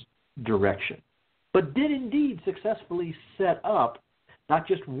pretentious direction, but did indeed successfully set up not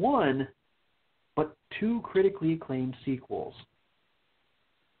just one, but two critically acclaimed sequels.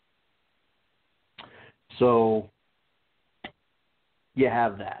 So, you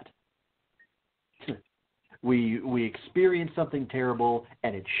have that. We experienced something terrible,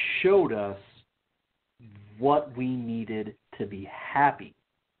 and it showed us what we needed to be happy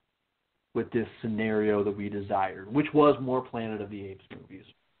with this scenario that we desired, which was more Planet of the Apes movies.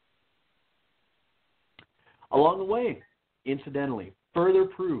 Along the way, incidentally, further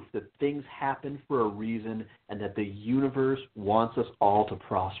proof that things happen for a reason and that the universe wants us all to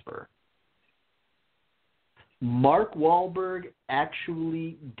prosper. Mark Wahlberg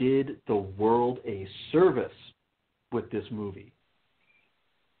actually did the world a service with this movie.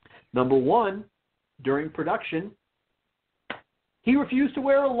 Number one, during production, he refused to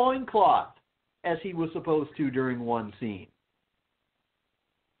wear a loincloth, as he was supposed to during one scene.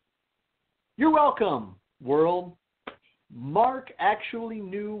 You're welcome, world. Mark actually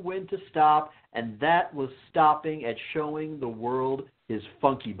knew when to stop, and that was stopping at showing the world his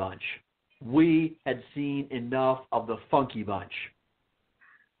Funky Bunch. We had seen enough of the Funky Bunch.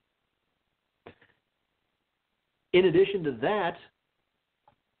 In addition to that,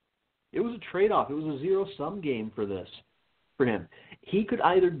 it was a trade-off. It was a zero-sum game for him. He could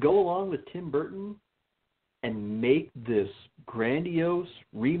either go along with Tim Burton and make this grandiose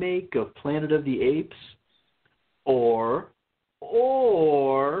remake of Planet of the Apes, or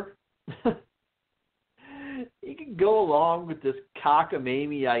he could go along with this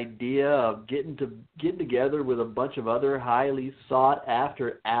cockamamie idea of getting together with a bunch of other highly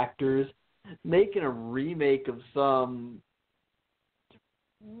sought-after actors, making a remake of some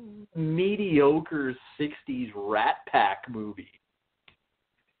mediocre 60s Rat Pack movie.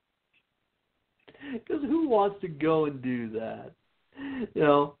 Because who wants to go and do that? You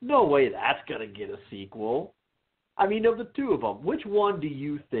know, no way that's going to get a sequel. I mean, of the two of them, which one do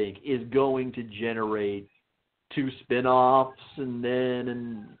you think is going to generate 2 spin-offs and then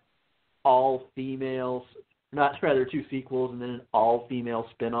an all-female, 2 sequels and then an all-female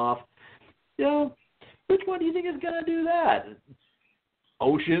spin-off. You know, which one do you think is going to do that?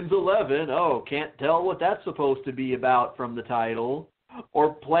 Ocean's 11, can't tell what that's supposed to be about from the title.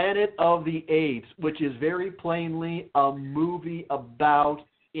 Or Planet of the Apes, which is very plainly a movie about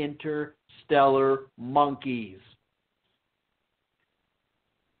interstellar monkeys.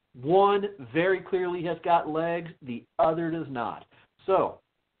 One very clearly has got legs, the other does not. So,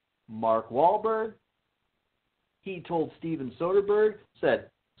 Mark Wahlberg, he told Steven Soderbergh,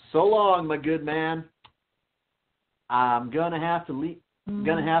 said, "So long, my good man. I'm gonna have to leave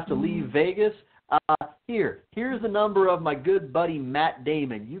Vegas. Here's the number of my good buddy Matt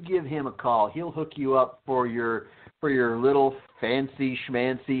Damon. You give him a call. He'll hook you up for your little fancy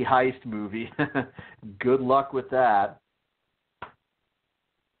schmancy heist movie. Good luck with that."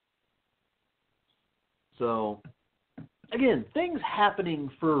 So, again, things happening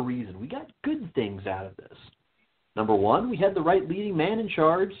for a reason. We got good things out of this. Number one, we had the right leading man in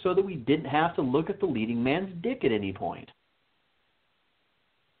charge so that we didn't have to look at the leading man's dick at any point.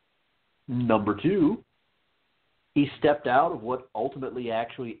 Number two, he stepped out of what ultimately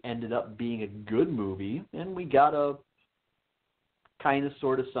actually ended up being a good movie, and we got a kind of,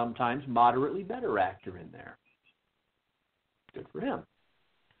 sort of, sometimes moderately better actor in there. Good for him.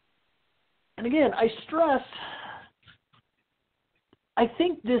 And again, I stress, I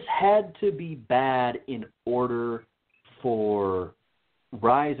think this had to be bad in order for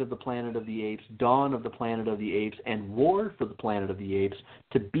Rise of the Planet of the Apes, Dawn of the Planet of the Apes, and War for the Planet of the Apes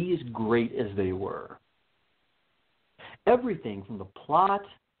to be as great as they were. Everything from the plot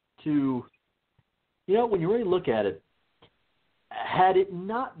to, when you really look at it, had it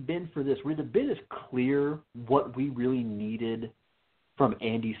not been for this, would it have been as clear what we really needed from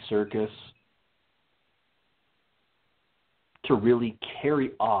Andy Serkis to really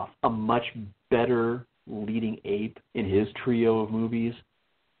carry off a much better leading ape in his trio of movies?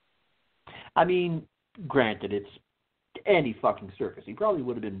 I mean, granted, it's Andy fucking Serkis. He probably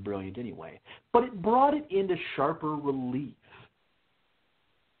would have been brilliant anyway. But it brought it into sharper relief.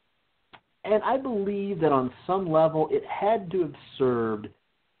 And I believe that on some level it had to have served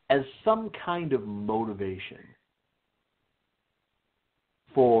as some kind of motivation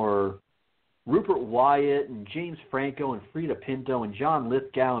for Rupert Wyatt and James Franco and Frida Pinto and John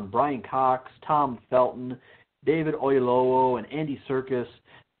Lithgow and Brian Cox, Tom Felton, David Oyelowo and Andy Serkis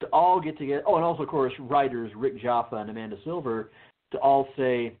to all get together. Oh, and also, of course, writers Rick Jaffa and Amanda Silver to all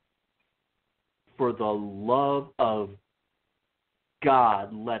say, for the love of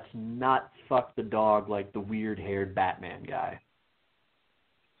God, let's not fuck the dog like the weird-haired Batman guy.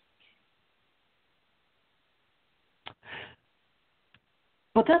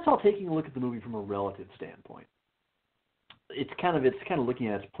 But that's all taking a look at the movie from a relative standpoint. It's kind of looking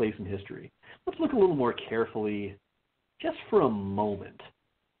at its place in history. Let's look a little more carefully, just for a moment,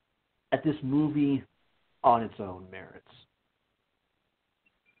 at this movie on its own merits.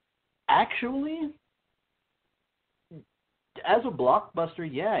 Actually, as a blockbuster,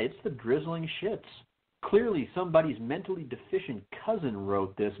 yeah, it's the drizzling shits. Clearly, somebody's mentally deficient cousin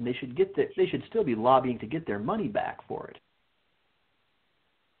wrote this, and they should still be lobbying to get their money back for it.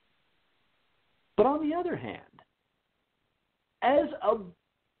 But on the other hand, as a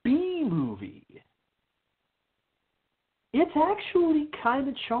B movie, it's actually kind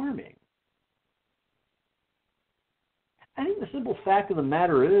of charming. I think the simple fact of the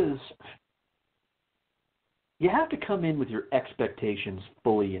matter is, you have to come in with your expectations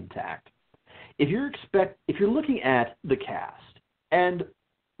fully intact. If you're looking at the cast, and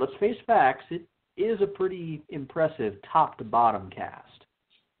let's face facts, it is a pretty impressive top to bottom cast.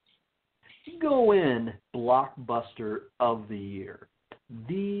 You go in blockbuster of the year,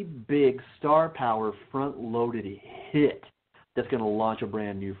 the big star power front-loaded hit that's going to launch a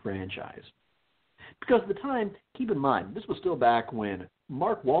brand new franchise. Because at the time, keep in mind, this was still back when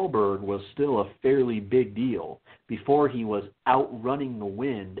Mark Wahlberg was still a fairly big deal, before he was outrunning the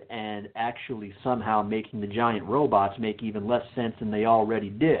wind and actually somehow making the giant robots make even less sense than they already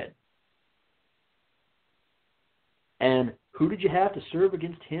did. And who did you have to serve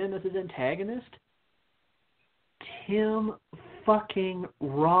against him as his antagonist? Tim fucking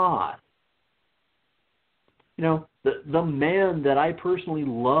Roth. The man that I personally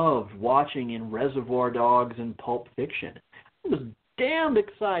loved watching in Reservoir Dogs and Pulp Fiction. I was damned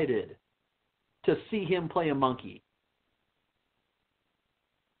excited to see him play a monkey.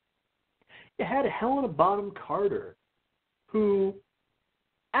 You had Helena Bonham Carter, who,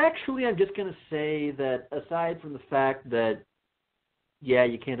 actually, I'm just going to say that aside from the fact that, yeah,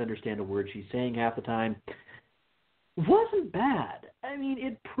 you can't understand a word she's saying half the time, wasn't bad. I mean,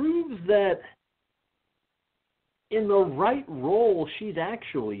 it proves that in the right role, she's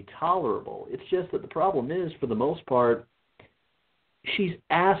actually tolerable. It's just that the problem is, for the most part, she's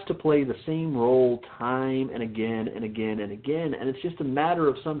asked to play the same role time and again and again and again, and it's just a matter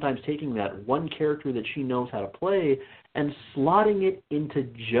of sometimes taking that one character that she knows how to play and slotting it into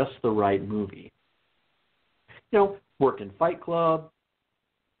just the right movie. You know, worked in Fight Club,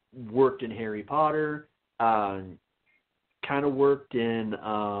 worked in Harry Potter, kind of worked in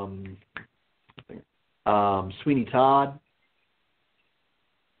Sweeney Todd,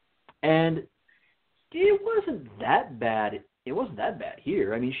 and it wasn't that bad. It wasn't that bad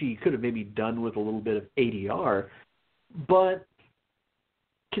here. I mean, she could have maybe done with a little bit of ADR, but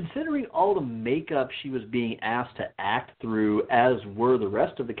considering all the makeup she was being asked to act through, as were the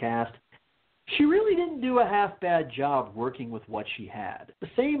rest of the cast, she really didn't do a half-bad job working with what she had. The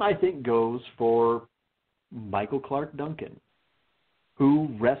same, I think, goes for Michael Clarke Duncan, who,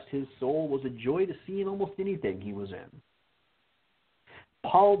 rest his soul, was a joy to see in almost anything he was in.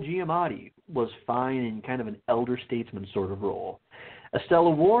 Paul Giamatti was fine in kind of an elder statesman sort of role.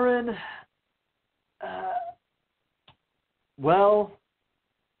 Estella Warren, well,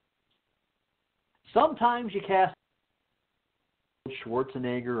 sometimes you cast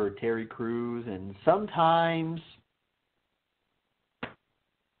Schwarzenegger or Terry Crews, and sometimes,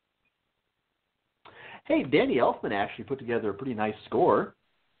 hey, Danny Elfman actually put together a pretty nice score,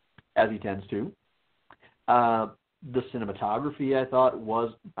 as he tends to. The cinematography I thought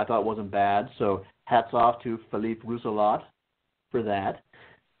wasn't bad, so hats off to Philippe Rousselot for that.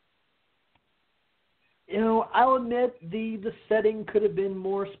 You know, I'll admit the setting could have been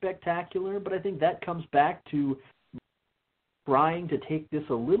more spectacular, but I think that comes back to trying to take this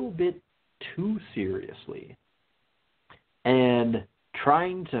a little bit too seriously and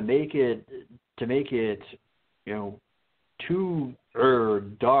trying to make it you know, too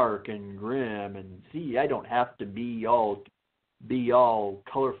dark and grim, and see, I don't have to be all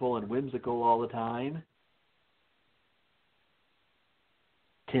colorful and whimsical all the time.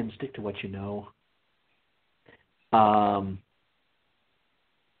 Tim, stick to what you know. But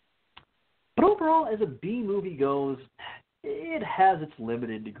overall, as a B movie goes, it has its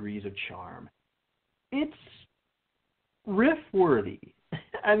limited degrees of charm. It's riff-worthy.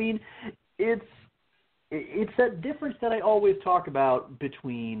 I mean, it's that difference that I always talk about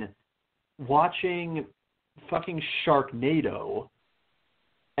between watching fucking Sharknado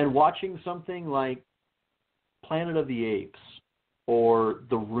and watching something like Planet of the Apes or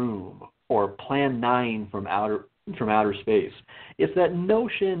The Room or Plan 9 from outer space. It's that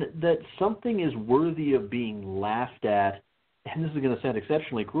notion that something is worthy of being laughed at, and this is going to sound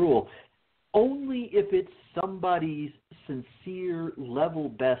exceptionally cruel, only if it's somebody's sincere, level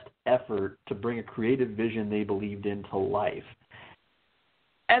best effort to bring a creative vision they believed in to life.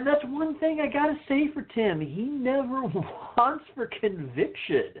 And that's one thing I got to say for Tim. He never wants for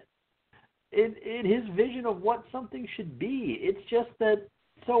conviction in his vision of what something should be. It's just that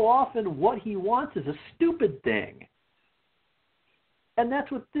so often what he wants is a stupid thing. And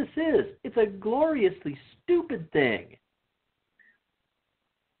that's what this is. It's a gloriously stupid thing.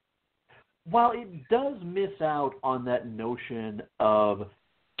 While it does miss out on that notion of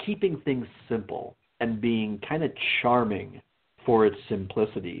keeping things simple and being kind of charming for its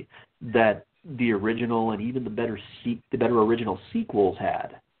simplicity that the original and even the better original sequels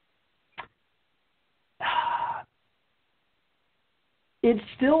had, it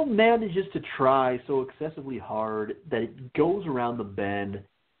still manages to try so excessively hard that it goes around the bend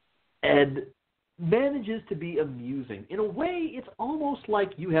and manages to be amusing. In a way, it's almost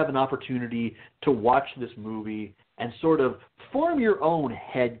like you have an opportunity to watch this movie and sort of form your own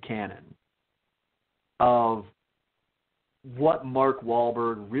headcanon of what Mark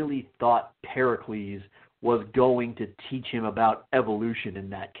Wahlberg really thought Pericles was going to teach him about evolution in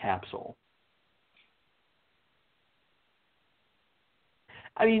that capsule.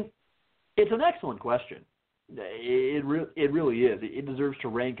 I mean, it's an excellent question. It really is. It deserves to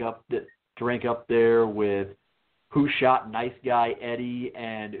rank up there with who shot Nice Guy Eddie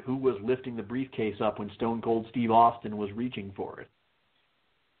and who was lifting the briefcase up when Stone Cold Steve Austin was reaching for it.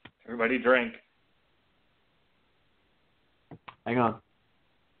 Everybody drink. Hang on.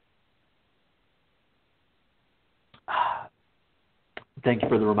 Thank you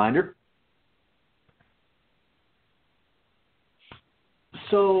for the reminder.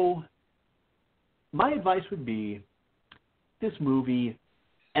 So, my advice would be this movie,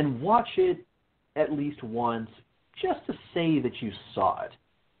 and watch it at least once just to say that you saw it.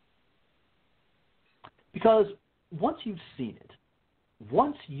 Because once you've seen it,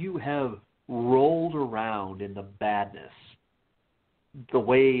 once you have rolled around in the badness, the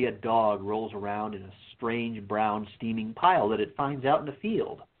way a dog rolls around in a strange brown steaming pile that it finds out in the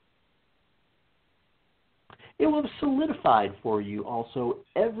field. It will have solidified for you also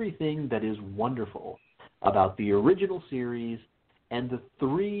everything that is wonderful about the original series and the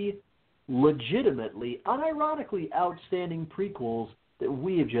 3 legitimately, unironically outstanding prequels that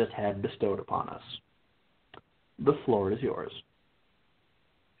we have just had bestowed upon us. The floor is yours.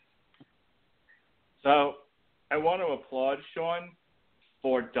 So, I want to applaud Sean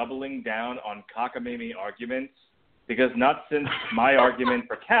for doubling down on cockamamie arguments, because not since my argument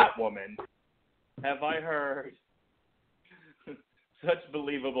for Catwoman have I heard such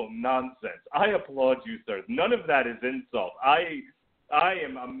believable nonsense. I applaud you, sir. None of that is insult. I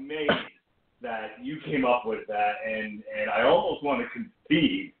am amazed that you came up with that, and I almost want to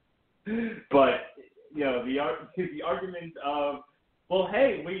concede. But, you know, the argument of, well,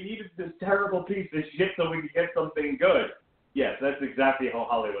 hey, we needed this terrible piece of shit so we could get something good. Yes, that's exactly how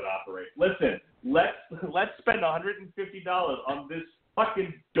Hollywood operates. Listen, let's spend $150 on this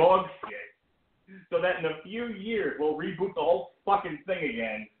fucking dog shit so that in a few years we'll reboot the whole fucking thing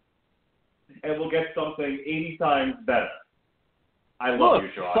again and we'll get something 80 times better. I love you,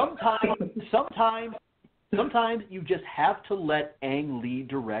 Sean. Sometimes you just have to let Ang Lee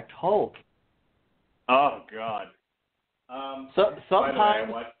direct Hulk. Oh, God.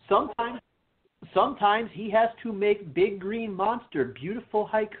 Sometimes he has to make Big Green Monster beautiful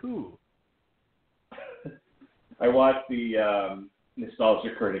haiku. I watched the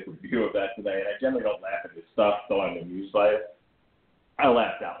Nostalgia Critic review of that today, and I generally don't laugh at his stuff, though I'm amused by it. I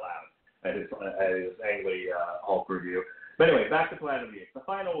laughed out loud at his Ang Lee Hulk review. But anyway, back to Planet of the Apes.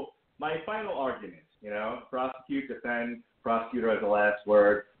 My final argument, you know, prosecute, defend, prosecutor has the last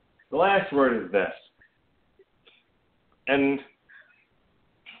word. The last word is this. And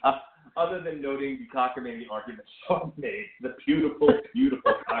other than noting the cockamamie argument Sean made, the beautiful,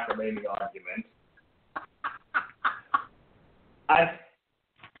 beautiful cockamamie argument,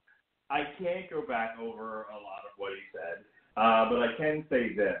 I can't go back over a lot of what he said, but I can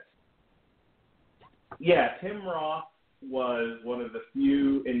say this. Yeah, Tim Roth was one of the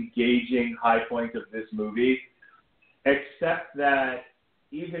few engaging high points of this movie, except that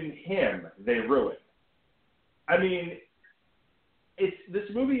even him, they ruined. I mean, this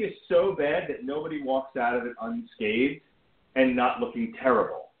movie is so bad that nobody walks out of it unscathed and not looking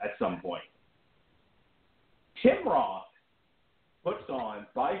terrible at some point. Tim Roth puts on,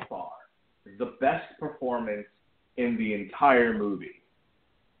 by far, the best performance in the entire movie.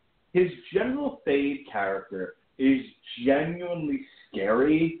 His General Fade character is genuinely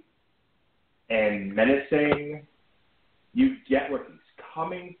scary and menacing. You get where he's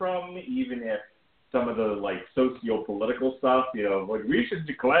coming from, even if some of the, like, socio-political stuff, you know, like, we should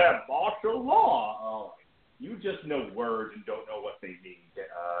declare martial law. Oh, you just know words and don't know what they mean,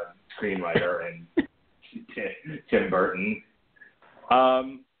 screenwriter and Tim Burton.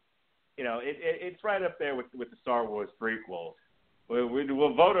 You know, it's right up there with the Star Wars prequels.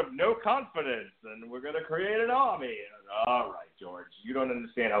 We'll vote of no confidence, and we're going to create an army. All right, George, you don't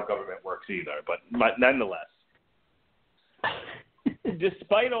understand how government works either, but nonetheless.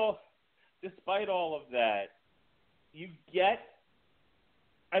 Despite all of that, you get,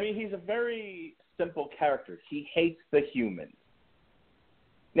 I mean, he's a very simple character. He hates the humans.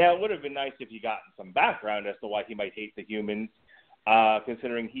 Now, it would have been nice if you gotten some background as to why he might hate the humans,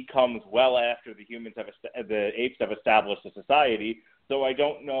 considering he comes well after the apes have established a society. So I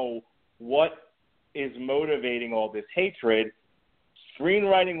don't know what is motivating all this hatred.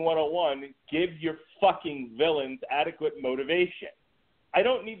 Screenwriting 101, give your fucking villains adequate motivation. I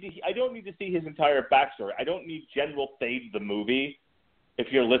don't need to see his entire backstory. I don't need General Fade the movie.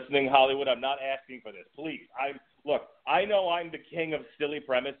 If you're listening, Hollywood, I'm not asking for this. Please. Look, I know I'm the king of silly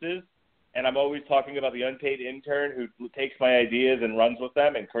premises, and I'm always talking about the unpaid intern who takes my ideas and runs with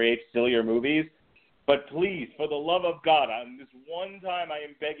them and creates sillier movies. But please, for the love of God, on this one time I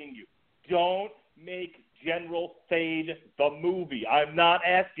am begging you, don't make General Fade the movie. I'm not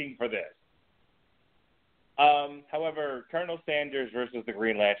asking for this. However, Colonel Sanders versus the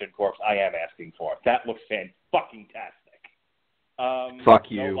Green Lantern Corps, I am asking for. That looks fan-fucking-tastic.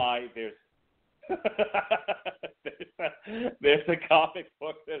 Fuck you. No lie, there's a comic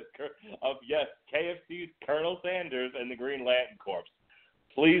book of, yes, KFC's Colonel Sanders and the Green Lantern Corps.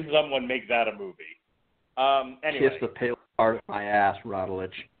 Please, someone make that a movie. Anyway. Kiss the pale part of my ass,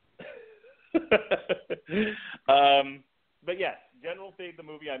 Radulich. But yes, General Fade the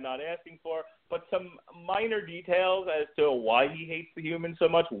movie I'm not asking for, but some minor details as to why he hates the humans so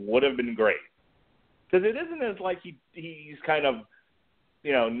much would have been great. Because it isn't as like he's kind of,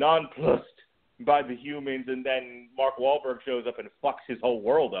 you know, nonplussed by the humans, and then Mark Wahlberg shows up and fucks his whole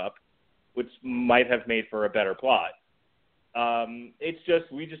world up, which might have made for a better plot. It's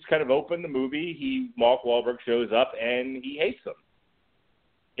just, we just kind of open the movie, Mark Wahlberg shows up, and he hates them.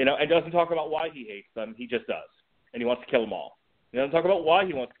 You know, and doesn't talk about why he hates them, he just does. And he wants to kill them all. He doesn't talk about why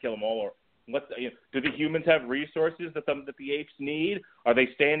he wants to kill them all, or do the humans have resources that the apes need? Are they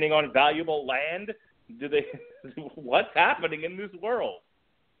standing on valuable land? What's happening in this world?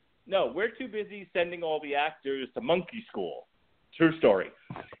 No, we're too busy sending all the actors to monkey school. True story.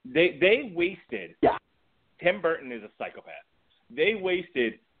 They wasted. Yeah. Tim Burton is a psychopath. They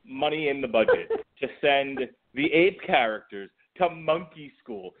wasted money in the budget to send the ape characters to monkey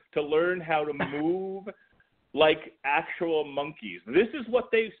school to learn how to move like actual monkeys. This is what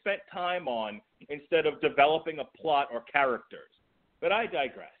they've spent time on instead of developing a plot or characters. But I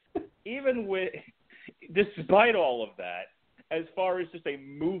digress. Despite all of that, as far as just a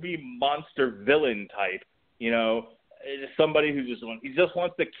movie monster villain type, you know, somebody who just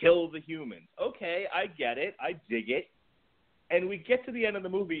wants to kill the humans. Okay, I get it. I dig it. And we get to the end of the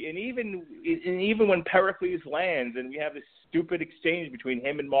movie, and even when Pericles lands and we have this stupid exchange between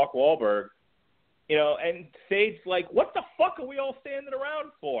him and Mark Wahlberg, you know, and Sage's like, what the fuck are we all standing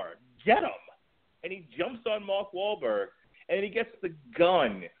around for? Get him. And he jumps on Mark Wahlberg, and he gets the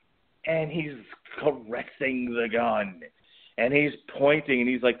gun, and he's caressing the gun. And he's pointing, and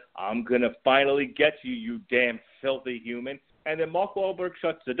he's like, I'm going to finally get you, you damn filthy human. And then Mark Wahlberg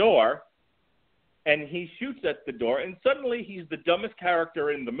shuts the door, and he shoots at the door, and suddenly he's the dumbest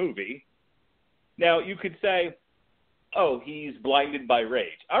character in the movie. Now, you could say, oh, he's blinded by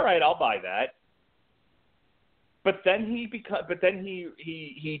rage. All right, I'll buy that. But then he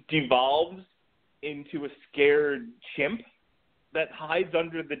devolves into a scared chimp that hides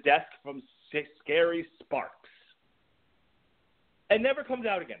under the desk from scary sparks and never comes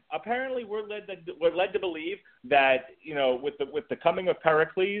out again. Apparently, we're led to believe that, you know, with the coming of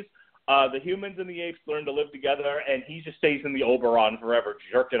Pericles, the humans and the apes learn to live together, and he just stays in the Oberon forever,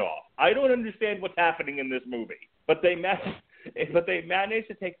 jerking off. I don't understand what's happening in this movie, but they managed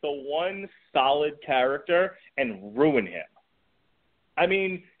to take the one solid character and ruin him. I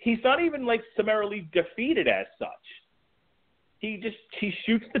mean, he's not even like summarily defeated as such. He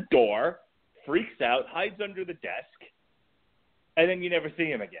shoots the door, freaks out, hides under the desk, and then you never see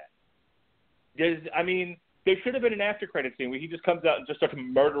him again. There should have been an after-credit scene where he just comes out and just starts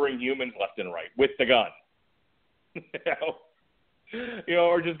murdering humans left and right with the gun. You know,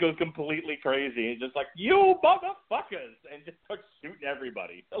 or just goes completely crazy and just like, you motherfuckers, and just starts shooting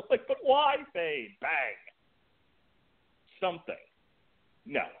everybody. Like, but why, Fade? Bang. Something.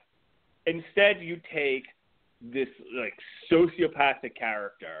 No. Instead, you take this, like, sociopathic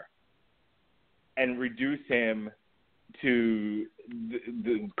character and reduce him to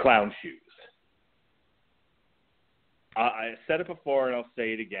the clown shoes. I said it before, and I'll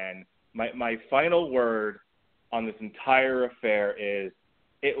say it again. My final word on this entire affair is,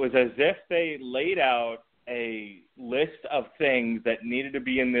 it was as if they laid out a list of things that needed to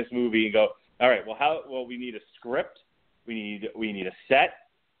be in this movie and go, all right, well, we need a script, we need a set,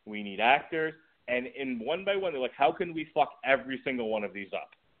 we need actors, and in one by one, they're like, how can we fuck every single one of these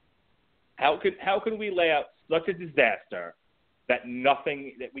up? How can we lay out such a disaster that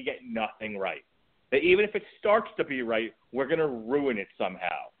we get nothing right? That even if it starts to be right, we're going to ruin it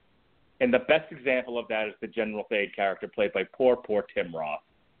somehow. And the best example of that is the General Fade character played by poor Tim Roth.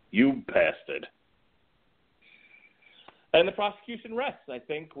 You bastard. And the prosecution rests. I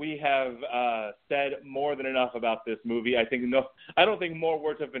think we have said more than enough about this movie. I don't think more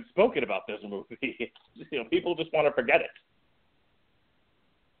words have been spoken about this movie. People just want to forget it.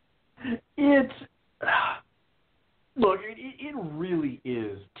 Look, it really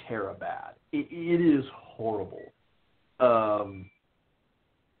is bad. It is horrible.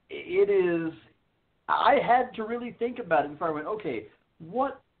 It is. I had to really think about it before I went, okay,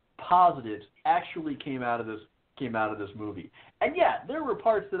 what positives actually came out of this movie? And yeah, there were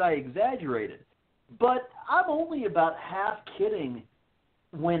parts that I exaggerated, but I'm only about half kidding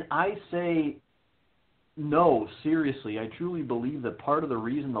when I say, no, seriously, I truly believe that part of the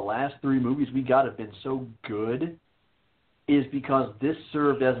reason the last three movies we got have been so good is because this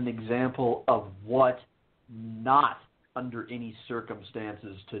served as an example of what not under any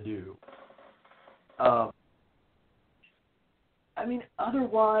circumstances to do.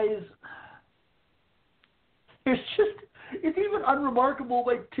 Otherwise, it's even unremarkable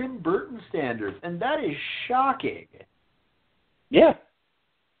by Tim Burton standards, and that is shocking. Yeah.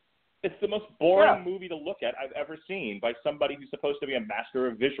 It's the most boring movie to look at I've ever seen by somebody who's supposed to be a master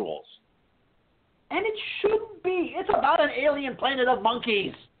of visuals. And it shouldn't be. It's about an alien planet of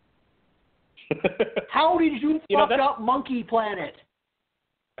monkeys. How did you fuck up Monkey Planet?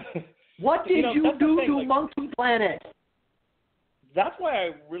 What did you do to Monkey Planet? That's why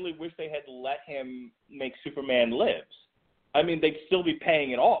I really wish they had let him make Superman Lives. I mean, they'd still be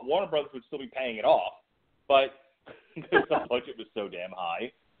paying it off. Warner Brothers would still be paying it off, but because the budget was so damn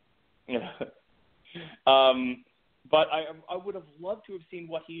high. But I would have loved to have seen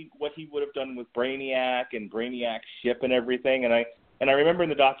what he would have done with Brainiac and Brainiac's ship and everything. And I remember in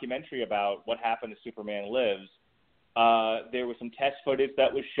the documentary about what happened to Superman Lives, there was some test footage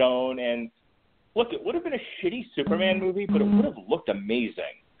that was shown, and look, it would have been a shitty Superman movie, but it would have looked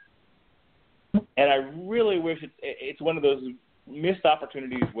amazing. And I really wish it's one of those missed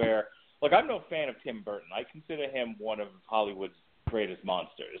opportunities where, like, I'm no fan of Tim Burton. I consider him one of Hollywood's greatest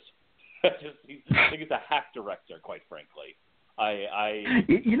monsters. I think he's a hack director, quite frankly.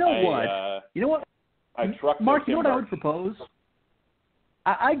 You know what? Mark, you know what I would propose?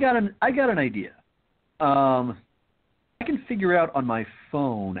 I got an idea. I can figure out on my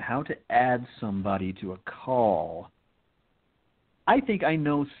phone how to add somebody to a call. I think I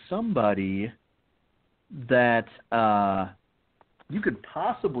know somebody that you could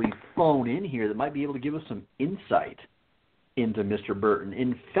possibly phone in here that might be able to give us some insight into Mr. Burton.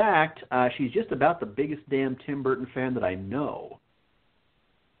 In fact, she's just about the biggest damn Tim Burton fan that I know.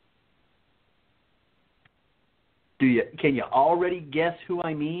 Can you already guess who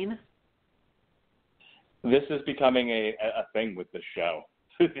I mean? This is becoming a thing with this show.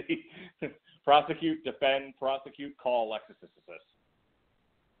 Prosecute, defend, prosecute, call Lexus.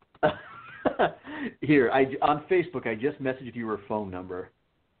 Here, on Facebook, I just messaged you her phone number.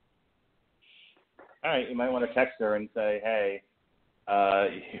 All right, you might want to text her and say, "Hey,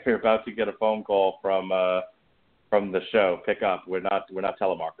 you're about to get a phone call from the show. Pick up. We're not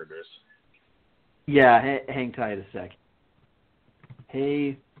telemarketers." Yeah, hang tight a sec.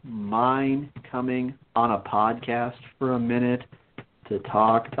 Hey, mind coming on a podcast for a minute to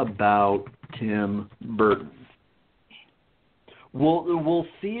talk about Tim Burton? We'll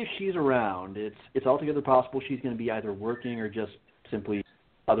see if she's around. It's altogether possible she's going to be either working or just simply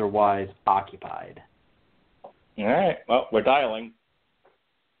otherwise occupied. All right. Well, we're dialing.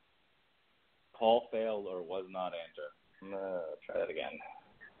 Call failed or was not answered. Try that again.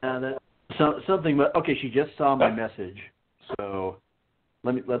 Something. But okay, she just saw my message, so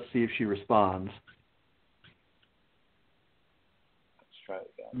let's see if she responds. Let's try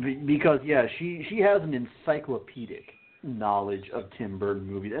it again. Because she has an encyclopedic knowledge of Tim Burton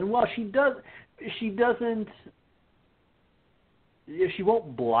movies, and while she doesn't. She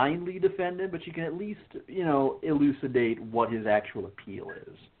won't blindly defend him, but she can at least, elucidate what his actual appeal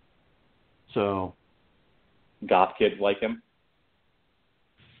is. So, goth kids like him?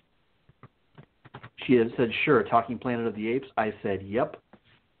 She had said, sure, Talking Planet of the Apes. I said, yep.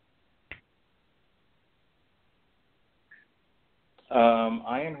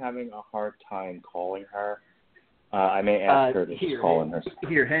 I am having a hard time calling her. I may ask her to just call in her.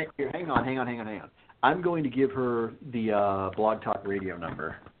 Hang on. I'm going to give her the Blog Talk Radio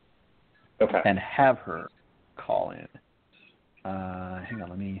number. Okay. And have her call in. Hang on,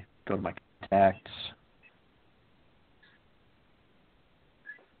 let me go to my contacts.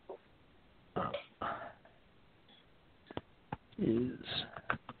 Is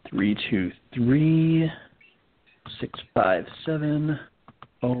 323-657-0901.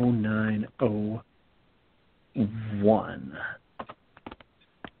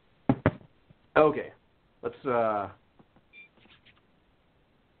 Okay, let's,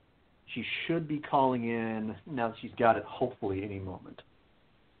 she should be calling in now that she's got it, hopefully any moment.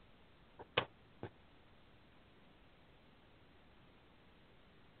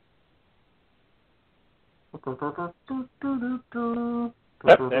 Yep,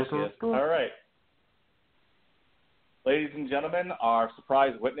 there she is. All right. Ladies and gentlemen, our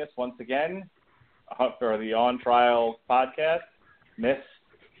surprise witness once again for the On Trial podcast, Miss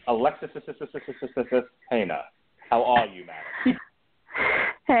Alexis Pena. How are you, madam?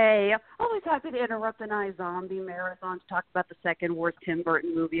 Hey, always happy to interrupt an iZombie marathon to talk about the second worst Tim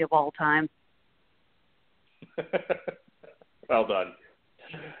Burton movie of all time. Well done.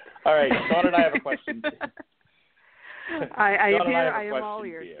 All right, Sean and I have a question. I am all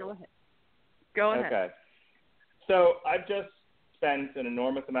ears. Go ahead. Okay. So I've just spent an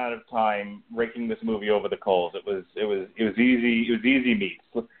enormous amount of time raking this movie over the coals. It was easy meat.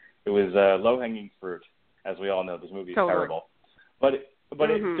 It was low hanging fruit, as we all know. This movie is terrible, but it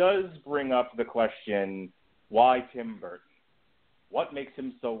does bring up the question: why Tim Burton? What makes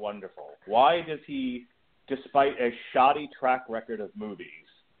him so wonderful? Why does he, despite a shoddy track record of movies,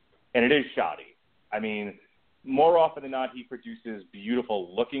 and it is shoddy. I mean, more often than not, he produces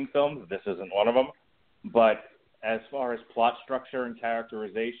beautiful-looking films. This isn't one of them. But as far as plot structure and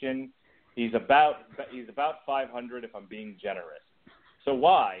characterization, he's about 500 if I'm being generous. So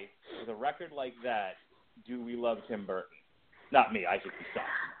why, with a record like that, do we love Tim Burton? Not me, I think he sucks.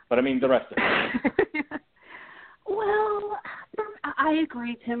 But I mean the rest of it. Well, I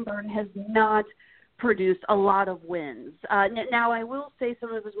agree. Tim Burton has not produced a lot of wins. Now, I will say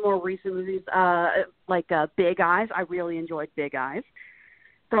some of his more recent movies, like Big Eyes. I really enjoyed Big Eyes.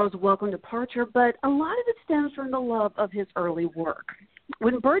 That was a welcome departure, but a lot of it stems from the love of his early work.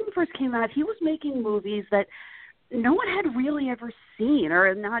 When Burton first came out, he was making movies that no one had really ever seen,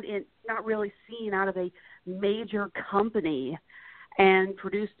 or not really seen out of a major company, and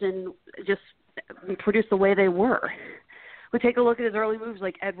produced the way they were. We take a look at his early movies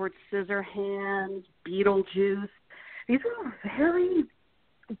like Edward Scissorhands, Beetlejuice. These were very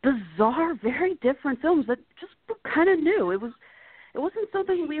bizarre, very different films that just were kind of new. It wasn't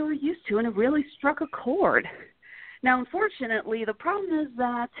something we were used to, and it really struck a chord. Now, unfortunately, the problem is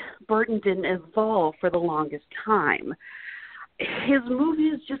that Burton didn't evolve for the longest time. His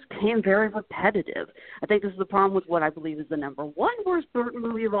movies just became very repetitive. I think this is the problem with what I believe is the number one worst Burton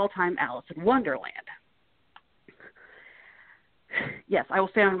movie of all time, Alice in Wonderland. Yes, I will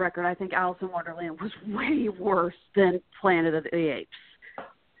stay on record. I think Alice in Wonderland was way worse than Planet of the Apes.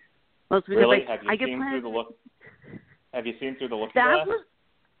 Really? Have you seen through the look? Have you seen through the Looking Glass?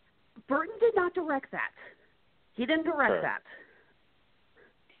 Burton did not direct that. He didn't direct that.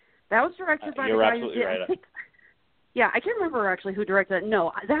 That was directed by the guy who did. You're absolutely right. Yeah, I can't remember actually who directed it.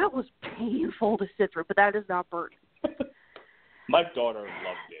 No, that was painful to sit through, but that is not Burton. My daughter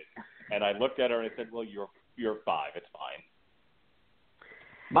loved it, and I looked at her and I said, "Well, you're 5. It's fine."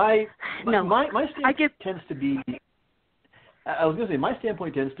 My standpoint tends to be. I was going to say my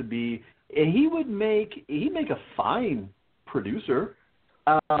standpoint tends to be he'd make a fine producer.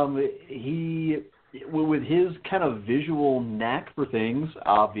 He with his kind of visual knack for things,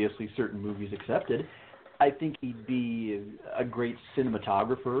 obviously certain movies accepted, I think he'd be a great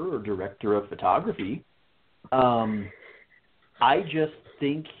cinematographer or director of photography. I just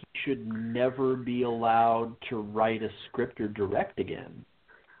think he should never be allowed to write a script or direct again.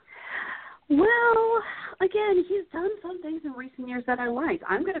 Well, again, he's done some things in recent years that I like.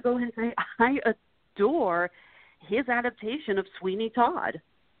 I'm going to go ahead and say I adore his adaptation of Sweeney Todd.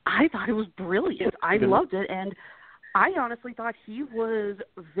 I thought it was brilliant. I loved it, and I honestly thought he was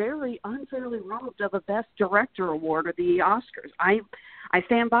very unfairly robbed of a Best Director award at the Oscars. I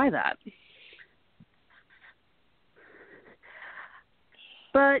stand by that.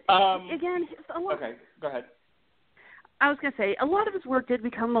 But, again, okay, go ahead. I was going to say, a lot of his work did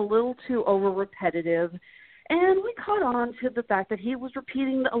become a little too over-repetitive, and we caught on to the fact that he was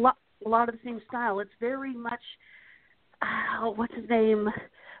repeating a lot of the same style. It's very much, what's his name?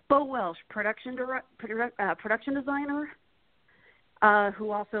 Bo Welsh, production designer,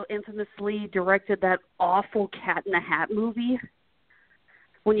 who also infamously directed that awful Cat in the Hat movie.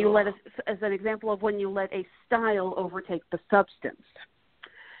 When you as an example of when you let a style overtake the substance.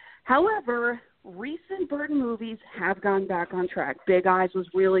 However, recent Burton movies have gone back on track. Big Eyes was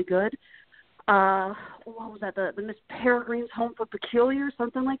really good. What was that? The Miss Peregrine's Home for Peculiar,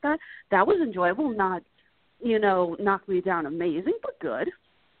 something like that. That was enjoyable. Not, knock me down amazing, but good.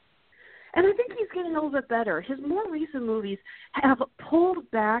 And I think he's getting a little bit better. His more recent movies have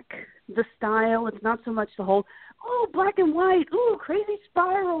pulled back the style. It's not so much the whole, black and white, crazy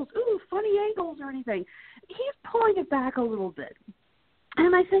spirals, funny angles or anything. He's pulling it back a little bit.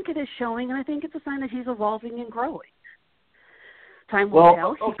 And I think it is showing, and I think it's a sign that he's evolving and growing. Time will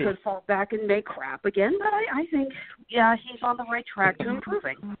tell. He could fall back and make crap again, but I think, he's on the right track to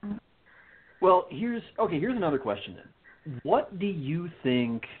improving. Well, here's another question then. What do you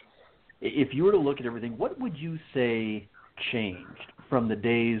think, if you were to look at everything, what would you say changed from the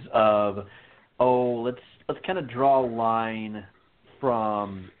days of, let's kind of draw a line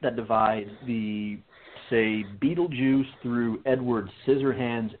from that divides the, say, Beetlejuice through Edward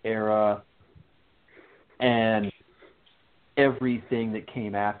Scissorhands era and everything that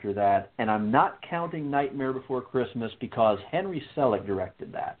came after that. And I'm not counting Nightmare Before Christmas because Henry Selick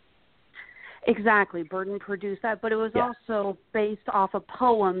directed that. Exactly. Burton produced that, but it was also based off a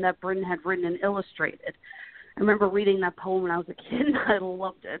poem that Burton had written and illustrated. I remember reading that poem when I was a kid, and I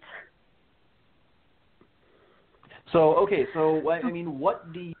loved it. So I mean, what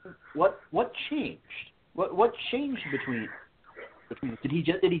changed? What changed between? Did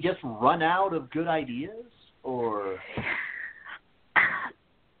he just run out of good ideas, or?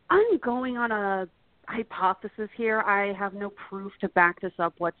 I'm going on a hypothesis here. I have no proof to back this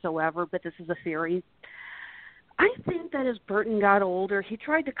up whatsoever, but this is a theory. I think that as Burton got older, he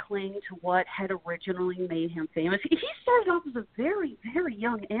tried to cling to what had originally made him famous. He started off as a very, very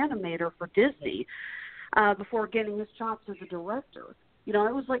young animator for Disney before getting his chops as a director. You know, I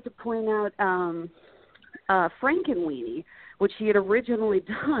always like to point out Frankenweenie, which he had originally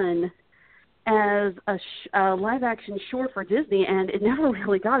done as a live-action short for Disney, and it never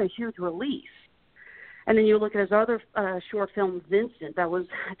really got a huge release. And then you look at his other short film, Vincent, I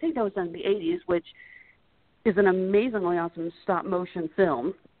think that was done in the 80s, which is an amazingly awesome stop-motion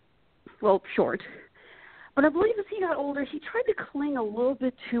film. Well, short. But I believe as he got older, he tried to cling a little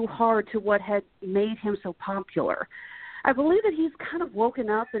bit too hard to what had made him so popular. I believe that he's kind of woken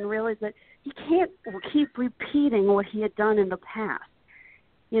up and realized that he can't keep repeating what he had done in the past.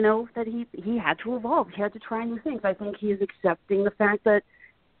 You know, that he had to evolve. He had to try new things. I think he is accepting the fact that,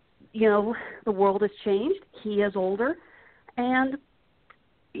 you know, the world has changed. He is older, and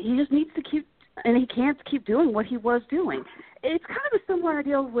he just needs to keep, and he can't keep doing what he was doing. It's kind of a similar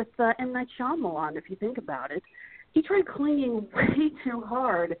idea with M. Night Shyamalan, if you think about it. He tried clinging way too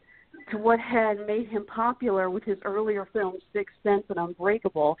hard to what had made him popular with his earlier films, Sixth Sense and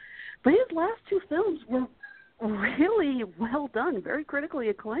Unbreakable. But his last two films were really well done, very critically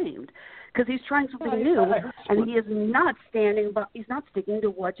acclaimed, because he's trying something new, and he is not he's not sticking to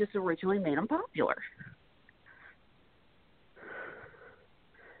what just originally made him popular.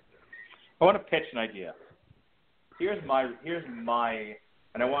 I want to pitch an idea. Here's my,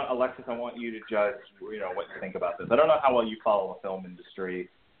 and I want Alexis, I want you to judge, you know, what you think about this. I don't know how well you follow the film industry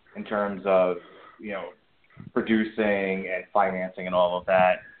in terms of, you know, producing and financing and all of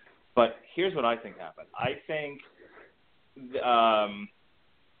that. But here's what I think happened. I think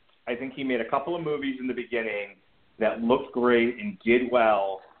he made a couple of movies in the beginning that looked great and did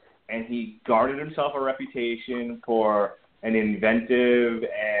well, and he guarded himself a reputation for an inventive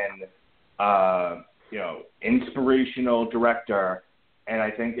and you know, inspirational director. And I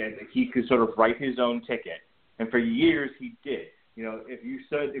think that he could sort of write his own ticket. And for years he did. You know, if you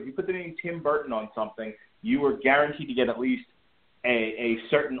put the name Tim Burton on something, you were guaranteed to get at least a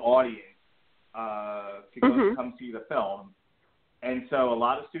certain audience to go come see the film. And so a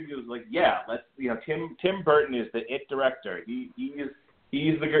lot of studios were like, yeah, let's, you know, Tim Burton is the it director. He's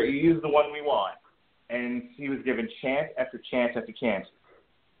the one we want. And he was given chance after chance after chance.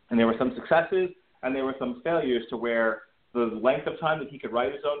 And there were some successes and there were some failures to where the length of time that he could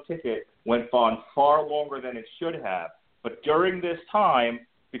write his own ticket went on far longer than it should have. But during this time,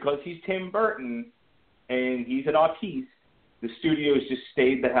 because he's Tim Burton and he's an artiste, the studios just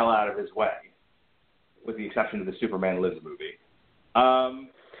stayed the hell out of his way, with the exception of the Superman Lives movie. And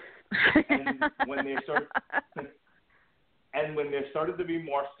when there started to be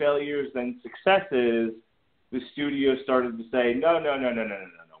more failures than successes, the studios started to say, no.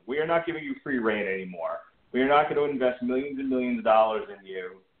 We are not giving you free rein anymore. We are not going to invest millions and millions of dollars in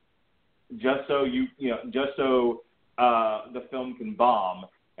you just so the film can bomb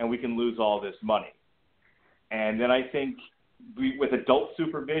and we can lose all this money. And then I think with adult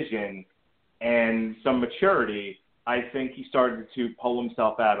supervision and some maturity, I think he started to pull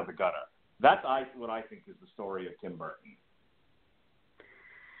himself out of the gutter. That's what I think is the story of Tim Burton.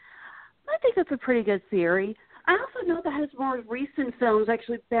 I think that's a pretty good theory. I also know that his more recent films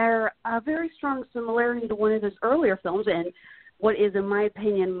actually bear a very strong similarity to one of his earlier films, and what is, in my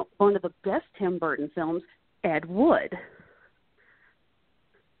opinion, one of the best Tim Burton films, Ed Wood.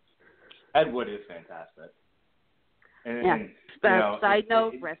 Ed Wood is fantastic. And side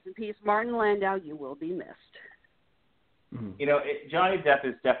note, rest in peace, Martin Landau, you will be missed. You know, Johnny Depp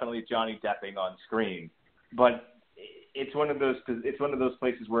is definitely Johnny Depping on screen, but it's one of those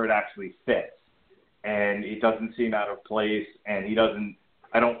places where it actually fits. And it doesn't seem out of place, and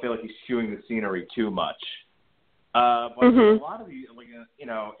I don't feel like he's chewing the scenery too much. But a lot of these, like, you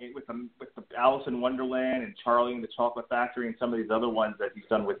know, with the Alice in Wonderland and Charlie and the Chocolate Factory and some of these other ones that he's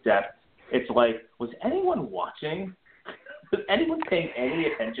done with Depp, it's like, was anyone watching? Was anyone paying any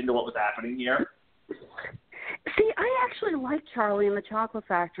attention to what was happening here? See, I actually liked Charlie and the Chocolate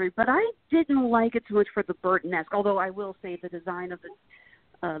Factory, but I didn't like it so much for the Burton-esque, although I will say the design of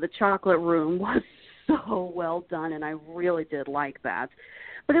the chocolate room was so well done, and I really did like that.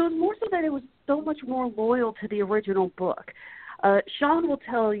 But it was more so that it was so much more loyal to the original book. Sean will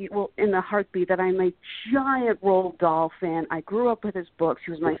tell you, in a heartbeat, that I'm a giant Roald Dahl fan. I grew up with his books.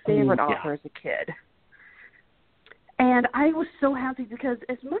 He was my favorite author as a kid. And I was so happy because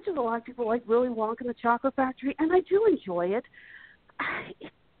as much as a lot of people like Willy Wonka and the Chocolate Factory, and I do enjoy it,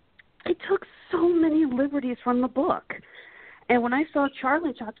 it took so many liberties from the book. And when I saw Charlie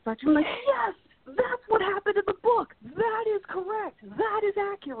and the Chocolate Factory, I'm like, yes, that's what happened in the book. That is correct. That is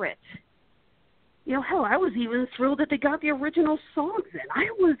accurate. Hell, I was even thrilled that they got the original songs in. I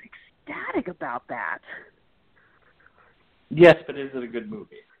was ecstatic about that. Yes, but is it a good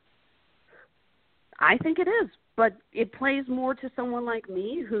movie? I think it is, but it plays more to someone like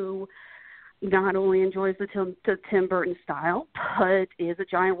me who not only enjoys the Tim Burton style, but is a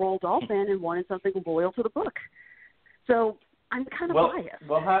giant Roald Dahl fan and wanted something loyal to the book. So I'm kind of biased.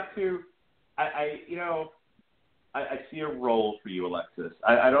 We'll have to. I see a role for you, Alexis.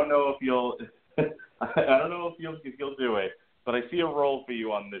 I don't know if you'll. I don't know if you'll do it, but I see a role for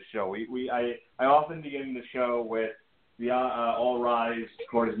you on this show. I often begin the show with the all rise,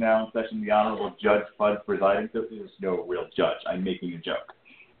 court is now in session. The Honorable Judge Fudge presiding. There's no real judge. I'm making a joke,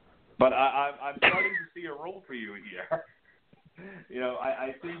 but I'm starting to see a role for you here.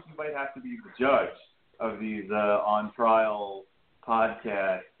 I think you might have to be the judge of these on trial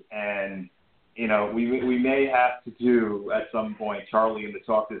podcasts, and we may have to do at some point Charlie and the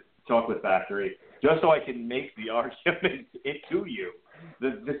Chocolate Factory, just so I can make the argument to you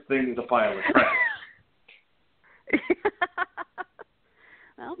that this thing is a pile of trash.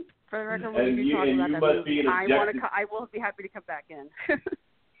 Well, for the record, we'll be talking about that movie. I will be happy to come back in.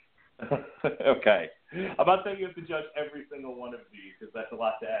 Okay. I'm not saying you have to judge every single one of these, because that's a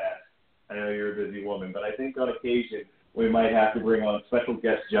lot to ask. I know you're a busy woman, but I think on occasion we might have to bring on special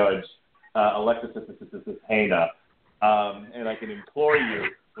guest judge Alexis Hana, and I can implore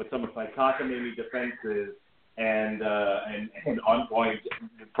you with some of my cockamamie defenses and on-point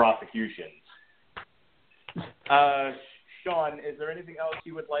prosecutions. Sean, is there anything else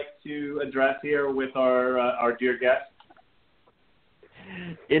you would like to address here with our dear guest?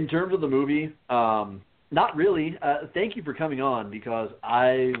 In terms of the movie, not really. Thank you for coming on, because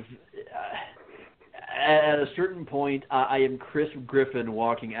at a certain point, I am Chris Griffin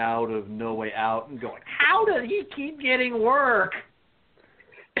walking out of No Way Out and going, how does he keep getting work?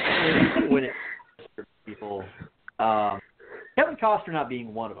 When it's people, Kevin Costner not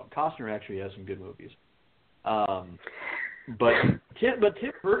being one of them. Costner actually has some good movies. But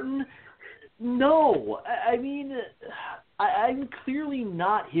Tim Burton, no. I mean, I'm clearly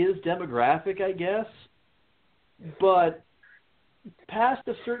not his demographic, I guess. But past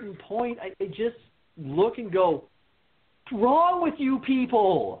a certain point, I just look and go, what's wrong with you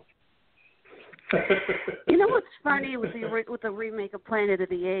people? You know what's funny with the remake of Planet of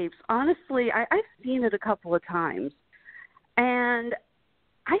the Apes? Honestly, I've seen it a couple of times, and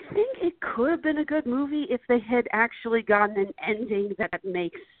I think it could have been a good movie if they had actually gotten an ending that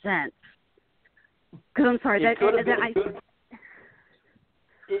makes sense. Because I'm sorry, it could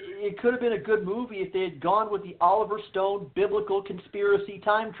have been a good movie if they had gone with the Oliver Stone biblical conspiracy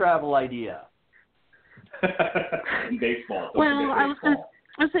time travel idea. Baseball. Well, I was going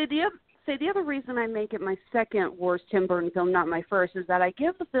to say the other reason I make it my second worst Tim Burton film, not my first, is that I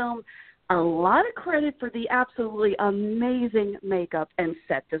give the film a lot of credit for the absolutely amazing makeup and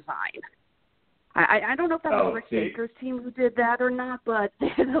set design. I don't know if that was Rick Baker's team who did that or not, but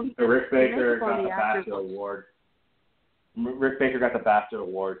Rick Baker got the BAFTA award. Rick Baker got the BAFTA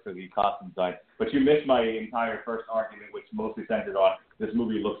award for the costume design, but you missed my entire first argument, which mostly centered on this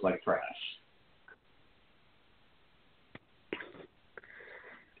movie looks like trash.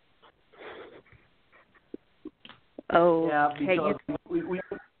 Oh, yeah, because we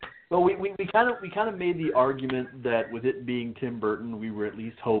kind of made the argument that with it being Tim Burton, we were at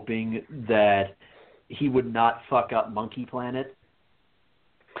least hoping that he would not fuck up Monkey Planet,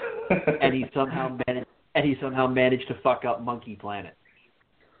 and he somehow managed to fuck up Monkey Planet.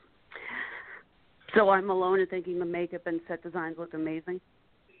 So I'm alone in thinking the makeup and set designs looked amazing?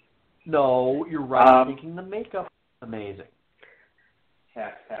 No, you're right. Thinking the makeup was amazing.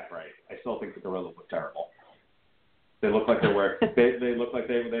 Half right. I still think the gorillas look terrible. They look like they look like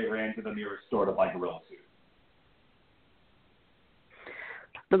they ran to the nearest store to buy gorilla suit.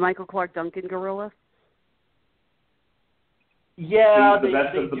 The Michael Clark Duncan gorilla? Yeah, the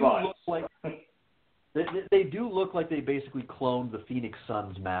best of the bunch. They do look like they basically cloned the Phoenix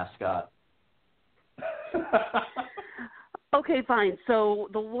Suns mascot. Okay, fine. So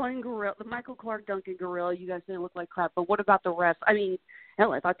the one gorilla, the Michael Clark Duncan gorilla, you guys say look like crap, but what about the rest? I mean,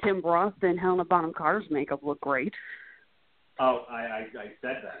 hell, I thought Tim Roth and Helena Bonham Carter's makeup looked great. Oh, I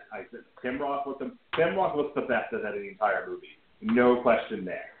said that. I said Tim Roth looks the best of that in the entire movie. No question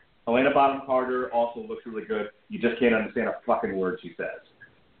there. Helena Bonham Carter also looks really good. You just can't understand a fucking word she says.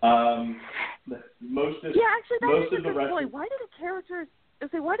 Most of the rest. Why do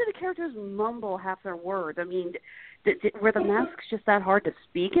the characters mumble half their words? I mean, were the masks just that hard to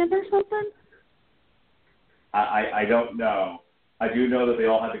speak in or something? I don't know. I do know that they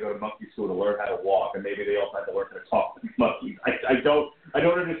all had to go to monkey school to learn how to walk, and maybe they also had to learn how to talk to monkeys. I don't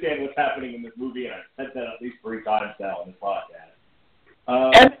understand what's happening in this movie, and I've said that at least 3 times now in this podcast.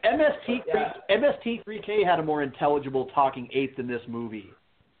 MST3K had a more intelligible talking ape than this movie.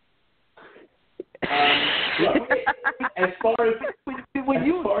 Look, as far as when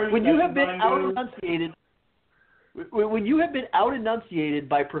you have been out enunciated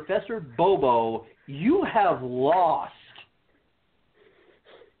by Professor Bobo, you have lost.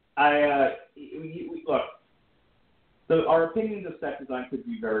 Look. So our opinions of set design could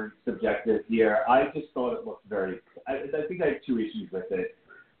be very subjective here. I just thought it looked very. I think I have 2 issues with it,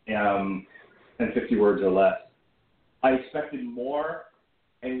 and 50 words or less. I expected more,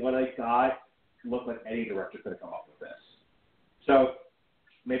 and what I got looked like any director could have come up with this. So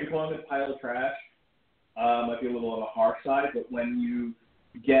maybe calling it a pile of trash might be a little on the harsh side, but when you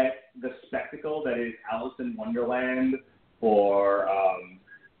get the spectacle that is Alice in Wonderland or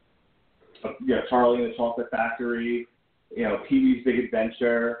Charlie and the Chocolate Factory, Pee-wee's Big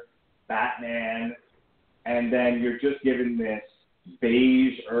Adventure, Batman, and then you're just given this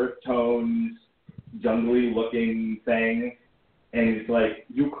beige, earth tones, jungly looking thing, and it's like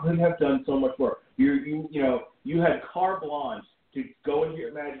you could have done so much more. You had carte blanche to go into your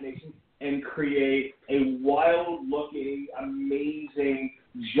imagination and create a wild looking, amazing,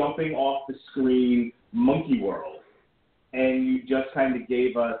 jumping off the screen monkey world, and you just kind of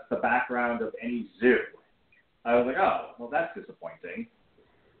gave us the background of any zoo. I was like, oh, well, that's disappointing.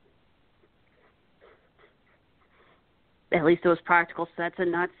 At least it was practical sets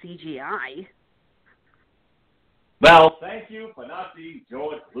and not CGI. Well, thank you for not being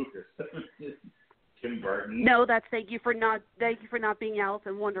George Lucas, Tim Burton. No, that's thank you for not being Alice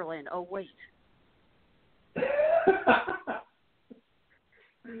in Wonderland. Oh wait.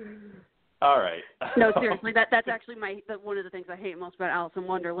 All right. No, seriously, that's actually one of the things I hate most about Alice in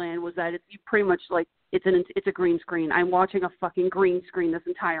Wonderland was that you pretty much like it's a green screen. I'm watching a fucking green screen this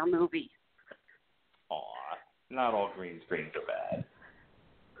entire movie. Aw, not all green screens are bad.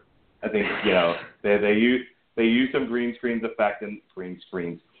 I think they use some green screen effect in green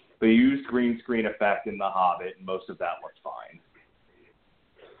screens. They used green screen effect in The Hobbit, and most of that looked fine.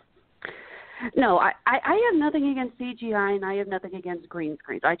 No, I have nothing against CGI, and I have nothing against green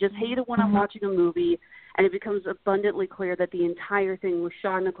screens. I just hate it when I'm watching a movie and it becomes abundantly clear that the entire thing was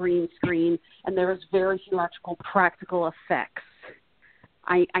shot on a green screen and there was very few actual practical effects.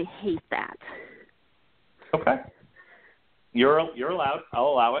 I hate that. Okay. You're allowed. I'll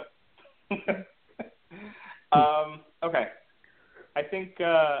allow it. Okay. I think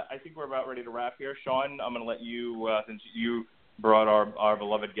we're about ready to wrap here. Sean, I'm going to let you, since you brought our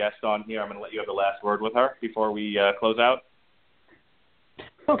beloved guest on here, I'm going to let you have the last word with her before we close out.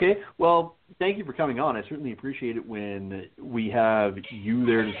 Okay. Well, thank you for coming on. I certainly appreciate it when we have you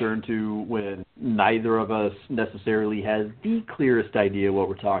there to turn to when neither of us necessarily has the clearest idea what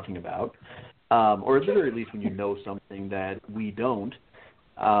we're talking about, or at the very least when you know something that we don't.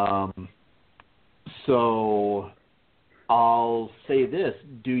 So I'll say this.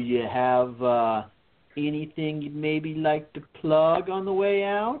 Do you have anything you'd maybe like to plug on the way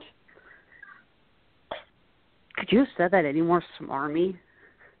out? Could you have said that any more smarmy?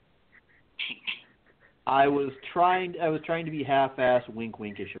 I was trying to be half-ass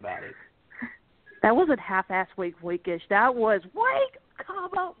wink-winkish about it. That wasn't half-ass wink-winkish. That was wink,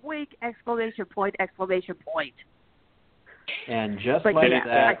 comma, wink, exclamation point, exclamation point. And just but like yeah,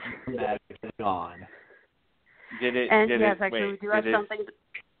 that, the magic is gone. Did it? We do have something.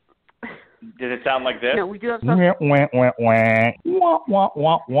 Did it sound like this? No, we do have something. Wah, wah, wah. Wah, wah,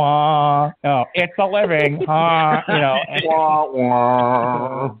 wah, wah. Oh, it's a living, huh? Wah,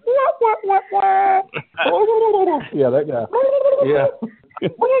 wah. Wah, wah, wah, wah. Yeah, that guy. Yeah.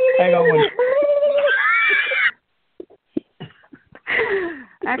 Hang on one.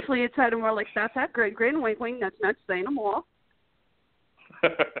 Actually, it sounded more like that's that great grin, wink, wink. That's not saying no more.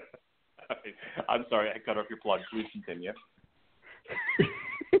 I'm sorry, I cut off your plug. Please continue.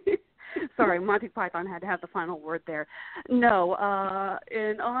 Sorry, Monty Python had to have the final word there. No,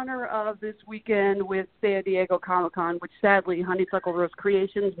 in honor of this weekend with San Diego Comic-Con, which sadly Honeysuckle Rose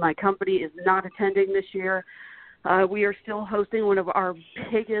Creations, my company, is not attending this year, we are still hosting one of our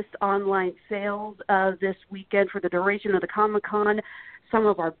biggest online sales this weekend for the duration of the Comic-Con. Some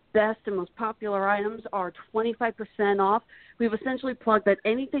of our best and most popular items are 25% off. We've essentially plugged that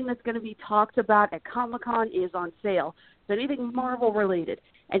anything that's going to be talked about at Comic-Con is on sale. So anything Marvel-related,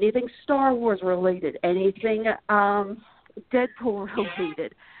 anything Star Wars-related, anything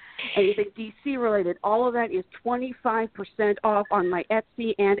Deadpool-related, anything DC-related, all of that is 25% off on my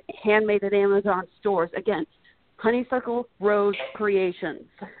Etsy and Handmade at Amazon stores. Again, Honeysuckle Rose Creations.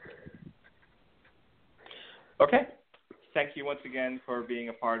 Okay. Thank you once again for being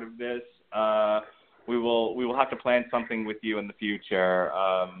a part of this. We will have to plan something with you in the future.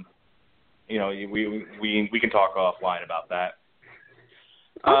 We can talk offline about that.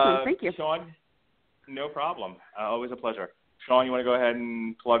 Awesome. Thank you. Sean, no problem. Always a pleasure. Sean, you want to go ahead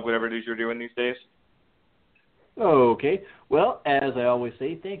and plug whatever it is you're doing these days? Okay. Well, as I always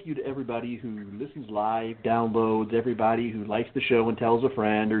say, thank you to everybody who listens live, downloads, everybody who likes the show and tells a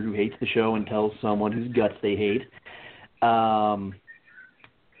friend, or who hates the show and tells someone whose guts they hate.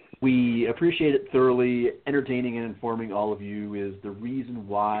 We appreciate it thoroughly. Entertaining and informing all of you is the reason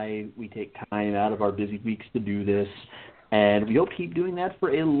why we take time out of our busy weeks to do this, and we hope to keep doing that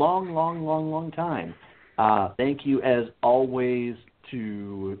for a long, long, long, long time. Thank you, as always,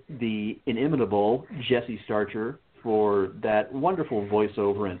 to the inimitable Jesse Starcher for that wonderful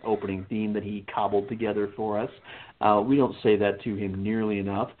voiceover and opening theme that he cobbled together for us. We don't say that to him nearly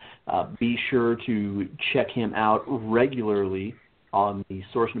enough. Be sure to check him out regularly on the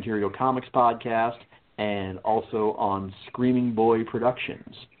Source Material Comics podcast and also on Screaming Boy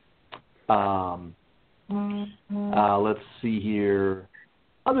Productions. Let's see here.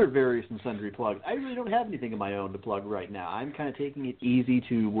 Other various and sundry plugs. I really don't have anything of my own to plug right now. I'm kind of taking it easy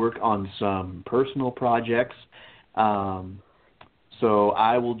to work on some personal projects. So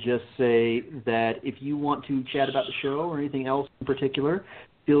I will just say that if you want to chat about the show or anything else in particular,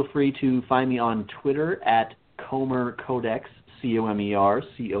 feel free to find me on Twitter at Comer Codex,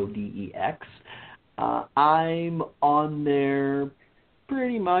 ComerCodex. I'm on there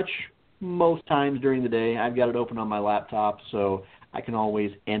pretty much most times during the day. I've got it open on my laptop, so I can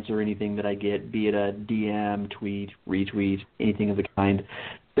always answer anything that I get, be it a DM, tweet, retweet, anything of the kind.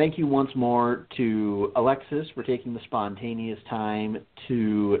 Thank you once more to Alexis for taking the spontaneous time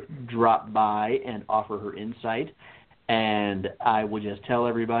to drop by and offer her insight. And I will just tell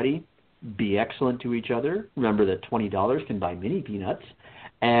everybody, be excellent to each other. Remember that $20 can buy mini peanuts.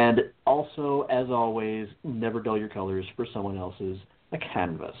 And also, as always, never dull your colors for someone else's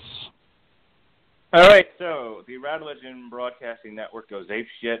canvas. All right, so the Radulich Broadcasting Network goes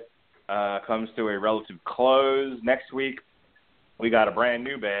apeshit, comes to a relative close. Next week, we got a brand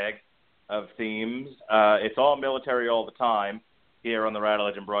new bag of themes. It's all military all the time here on the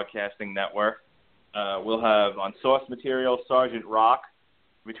Radulich Broadcasting Network. We'll have on Source Material Sergeant Rock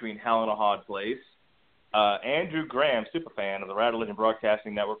between Hell and a Hard Place. Andrew Graham, superfan of the Radulich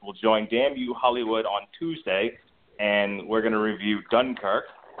Broadcasting Network, will join Damn You Hollywood on Tuesday, and we're going to review Dunkirk.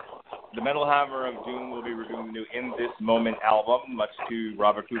 The Metal Hammer of Doom will be reviewing the new In This Moment album, much to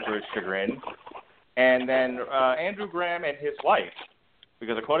Robert Cooper's chagrin. And then Andrew Graham and his wife,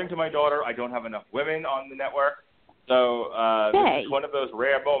 because according to my daughter, I don't have enough women on the network. So this is one of those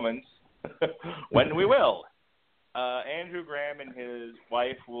rare moments when we will. Andrew Graham and his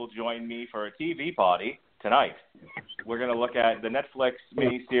wife will join me for a TV party tonight. We're going to look at the Netflix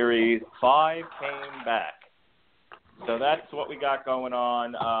miniseries 5 Came Back. So that's what we got going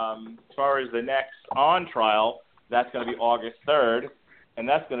on. As far as the next On Trial, that's going to be August 3rd, and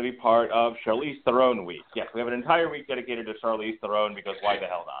that's going to be part of Charlize Theron Week. Yes, we have an entire week dedicated to Charlize Theron because why the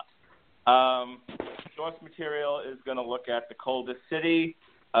hell not? Source Material is going to look at The Coldest City,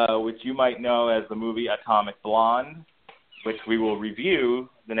 which you might know as the movie Atomic Blonde, which we will review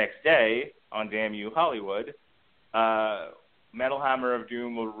the next day on Damn You Hollywood. Metal Hammer of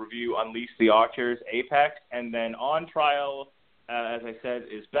Doom will review Unleash the Archers, Apex, and then On Trial, as I said,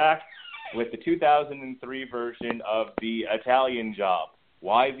 is back with the 2003 version of The Italian Job.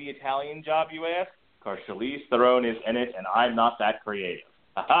 Why The Italian Job, you ask? Because Charlize Theron is in it, and I'm not that creative.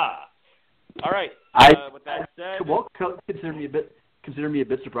 Ha-ha! All right, with that said... Well, consider me a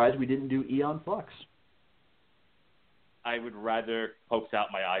bit surprised we didn't do Eon Flux. I would rather pokes out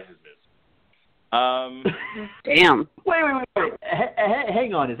my eyes as this. Damn. Wait.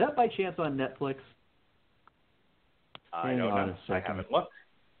 Hang on. Is that by chance on Netflix? I don't know. I haven't looked.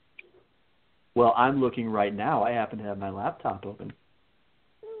 Well, I'm looking right now. I happen to have my laptop open.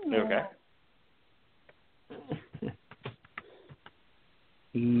 Okay.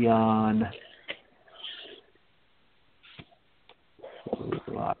 Eon.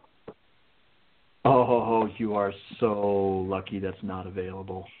 Oh, you are so lucky that's not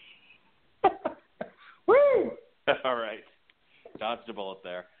available. Woo! All right. Dodged a bullet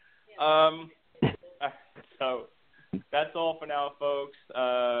there. So that's all for now, folks.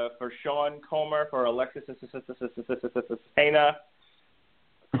 For Sean Comer, for Alexis Pena,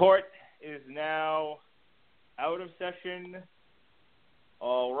 court is now out of session.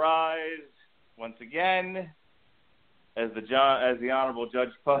 All rise once again as the Honorable Judge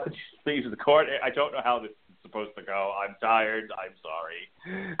Fudge leaves the court. I don't know how this is supposed to go. I'm tired. I'm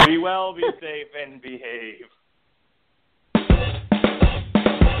sorry. Be well, be safe, and behave.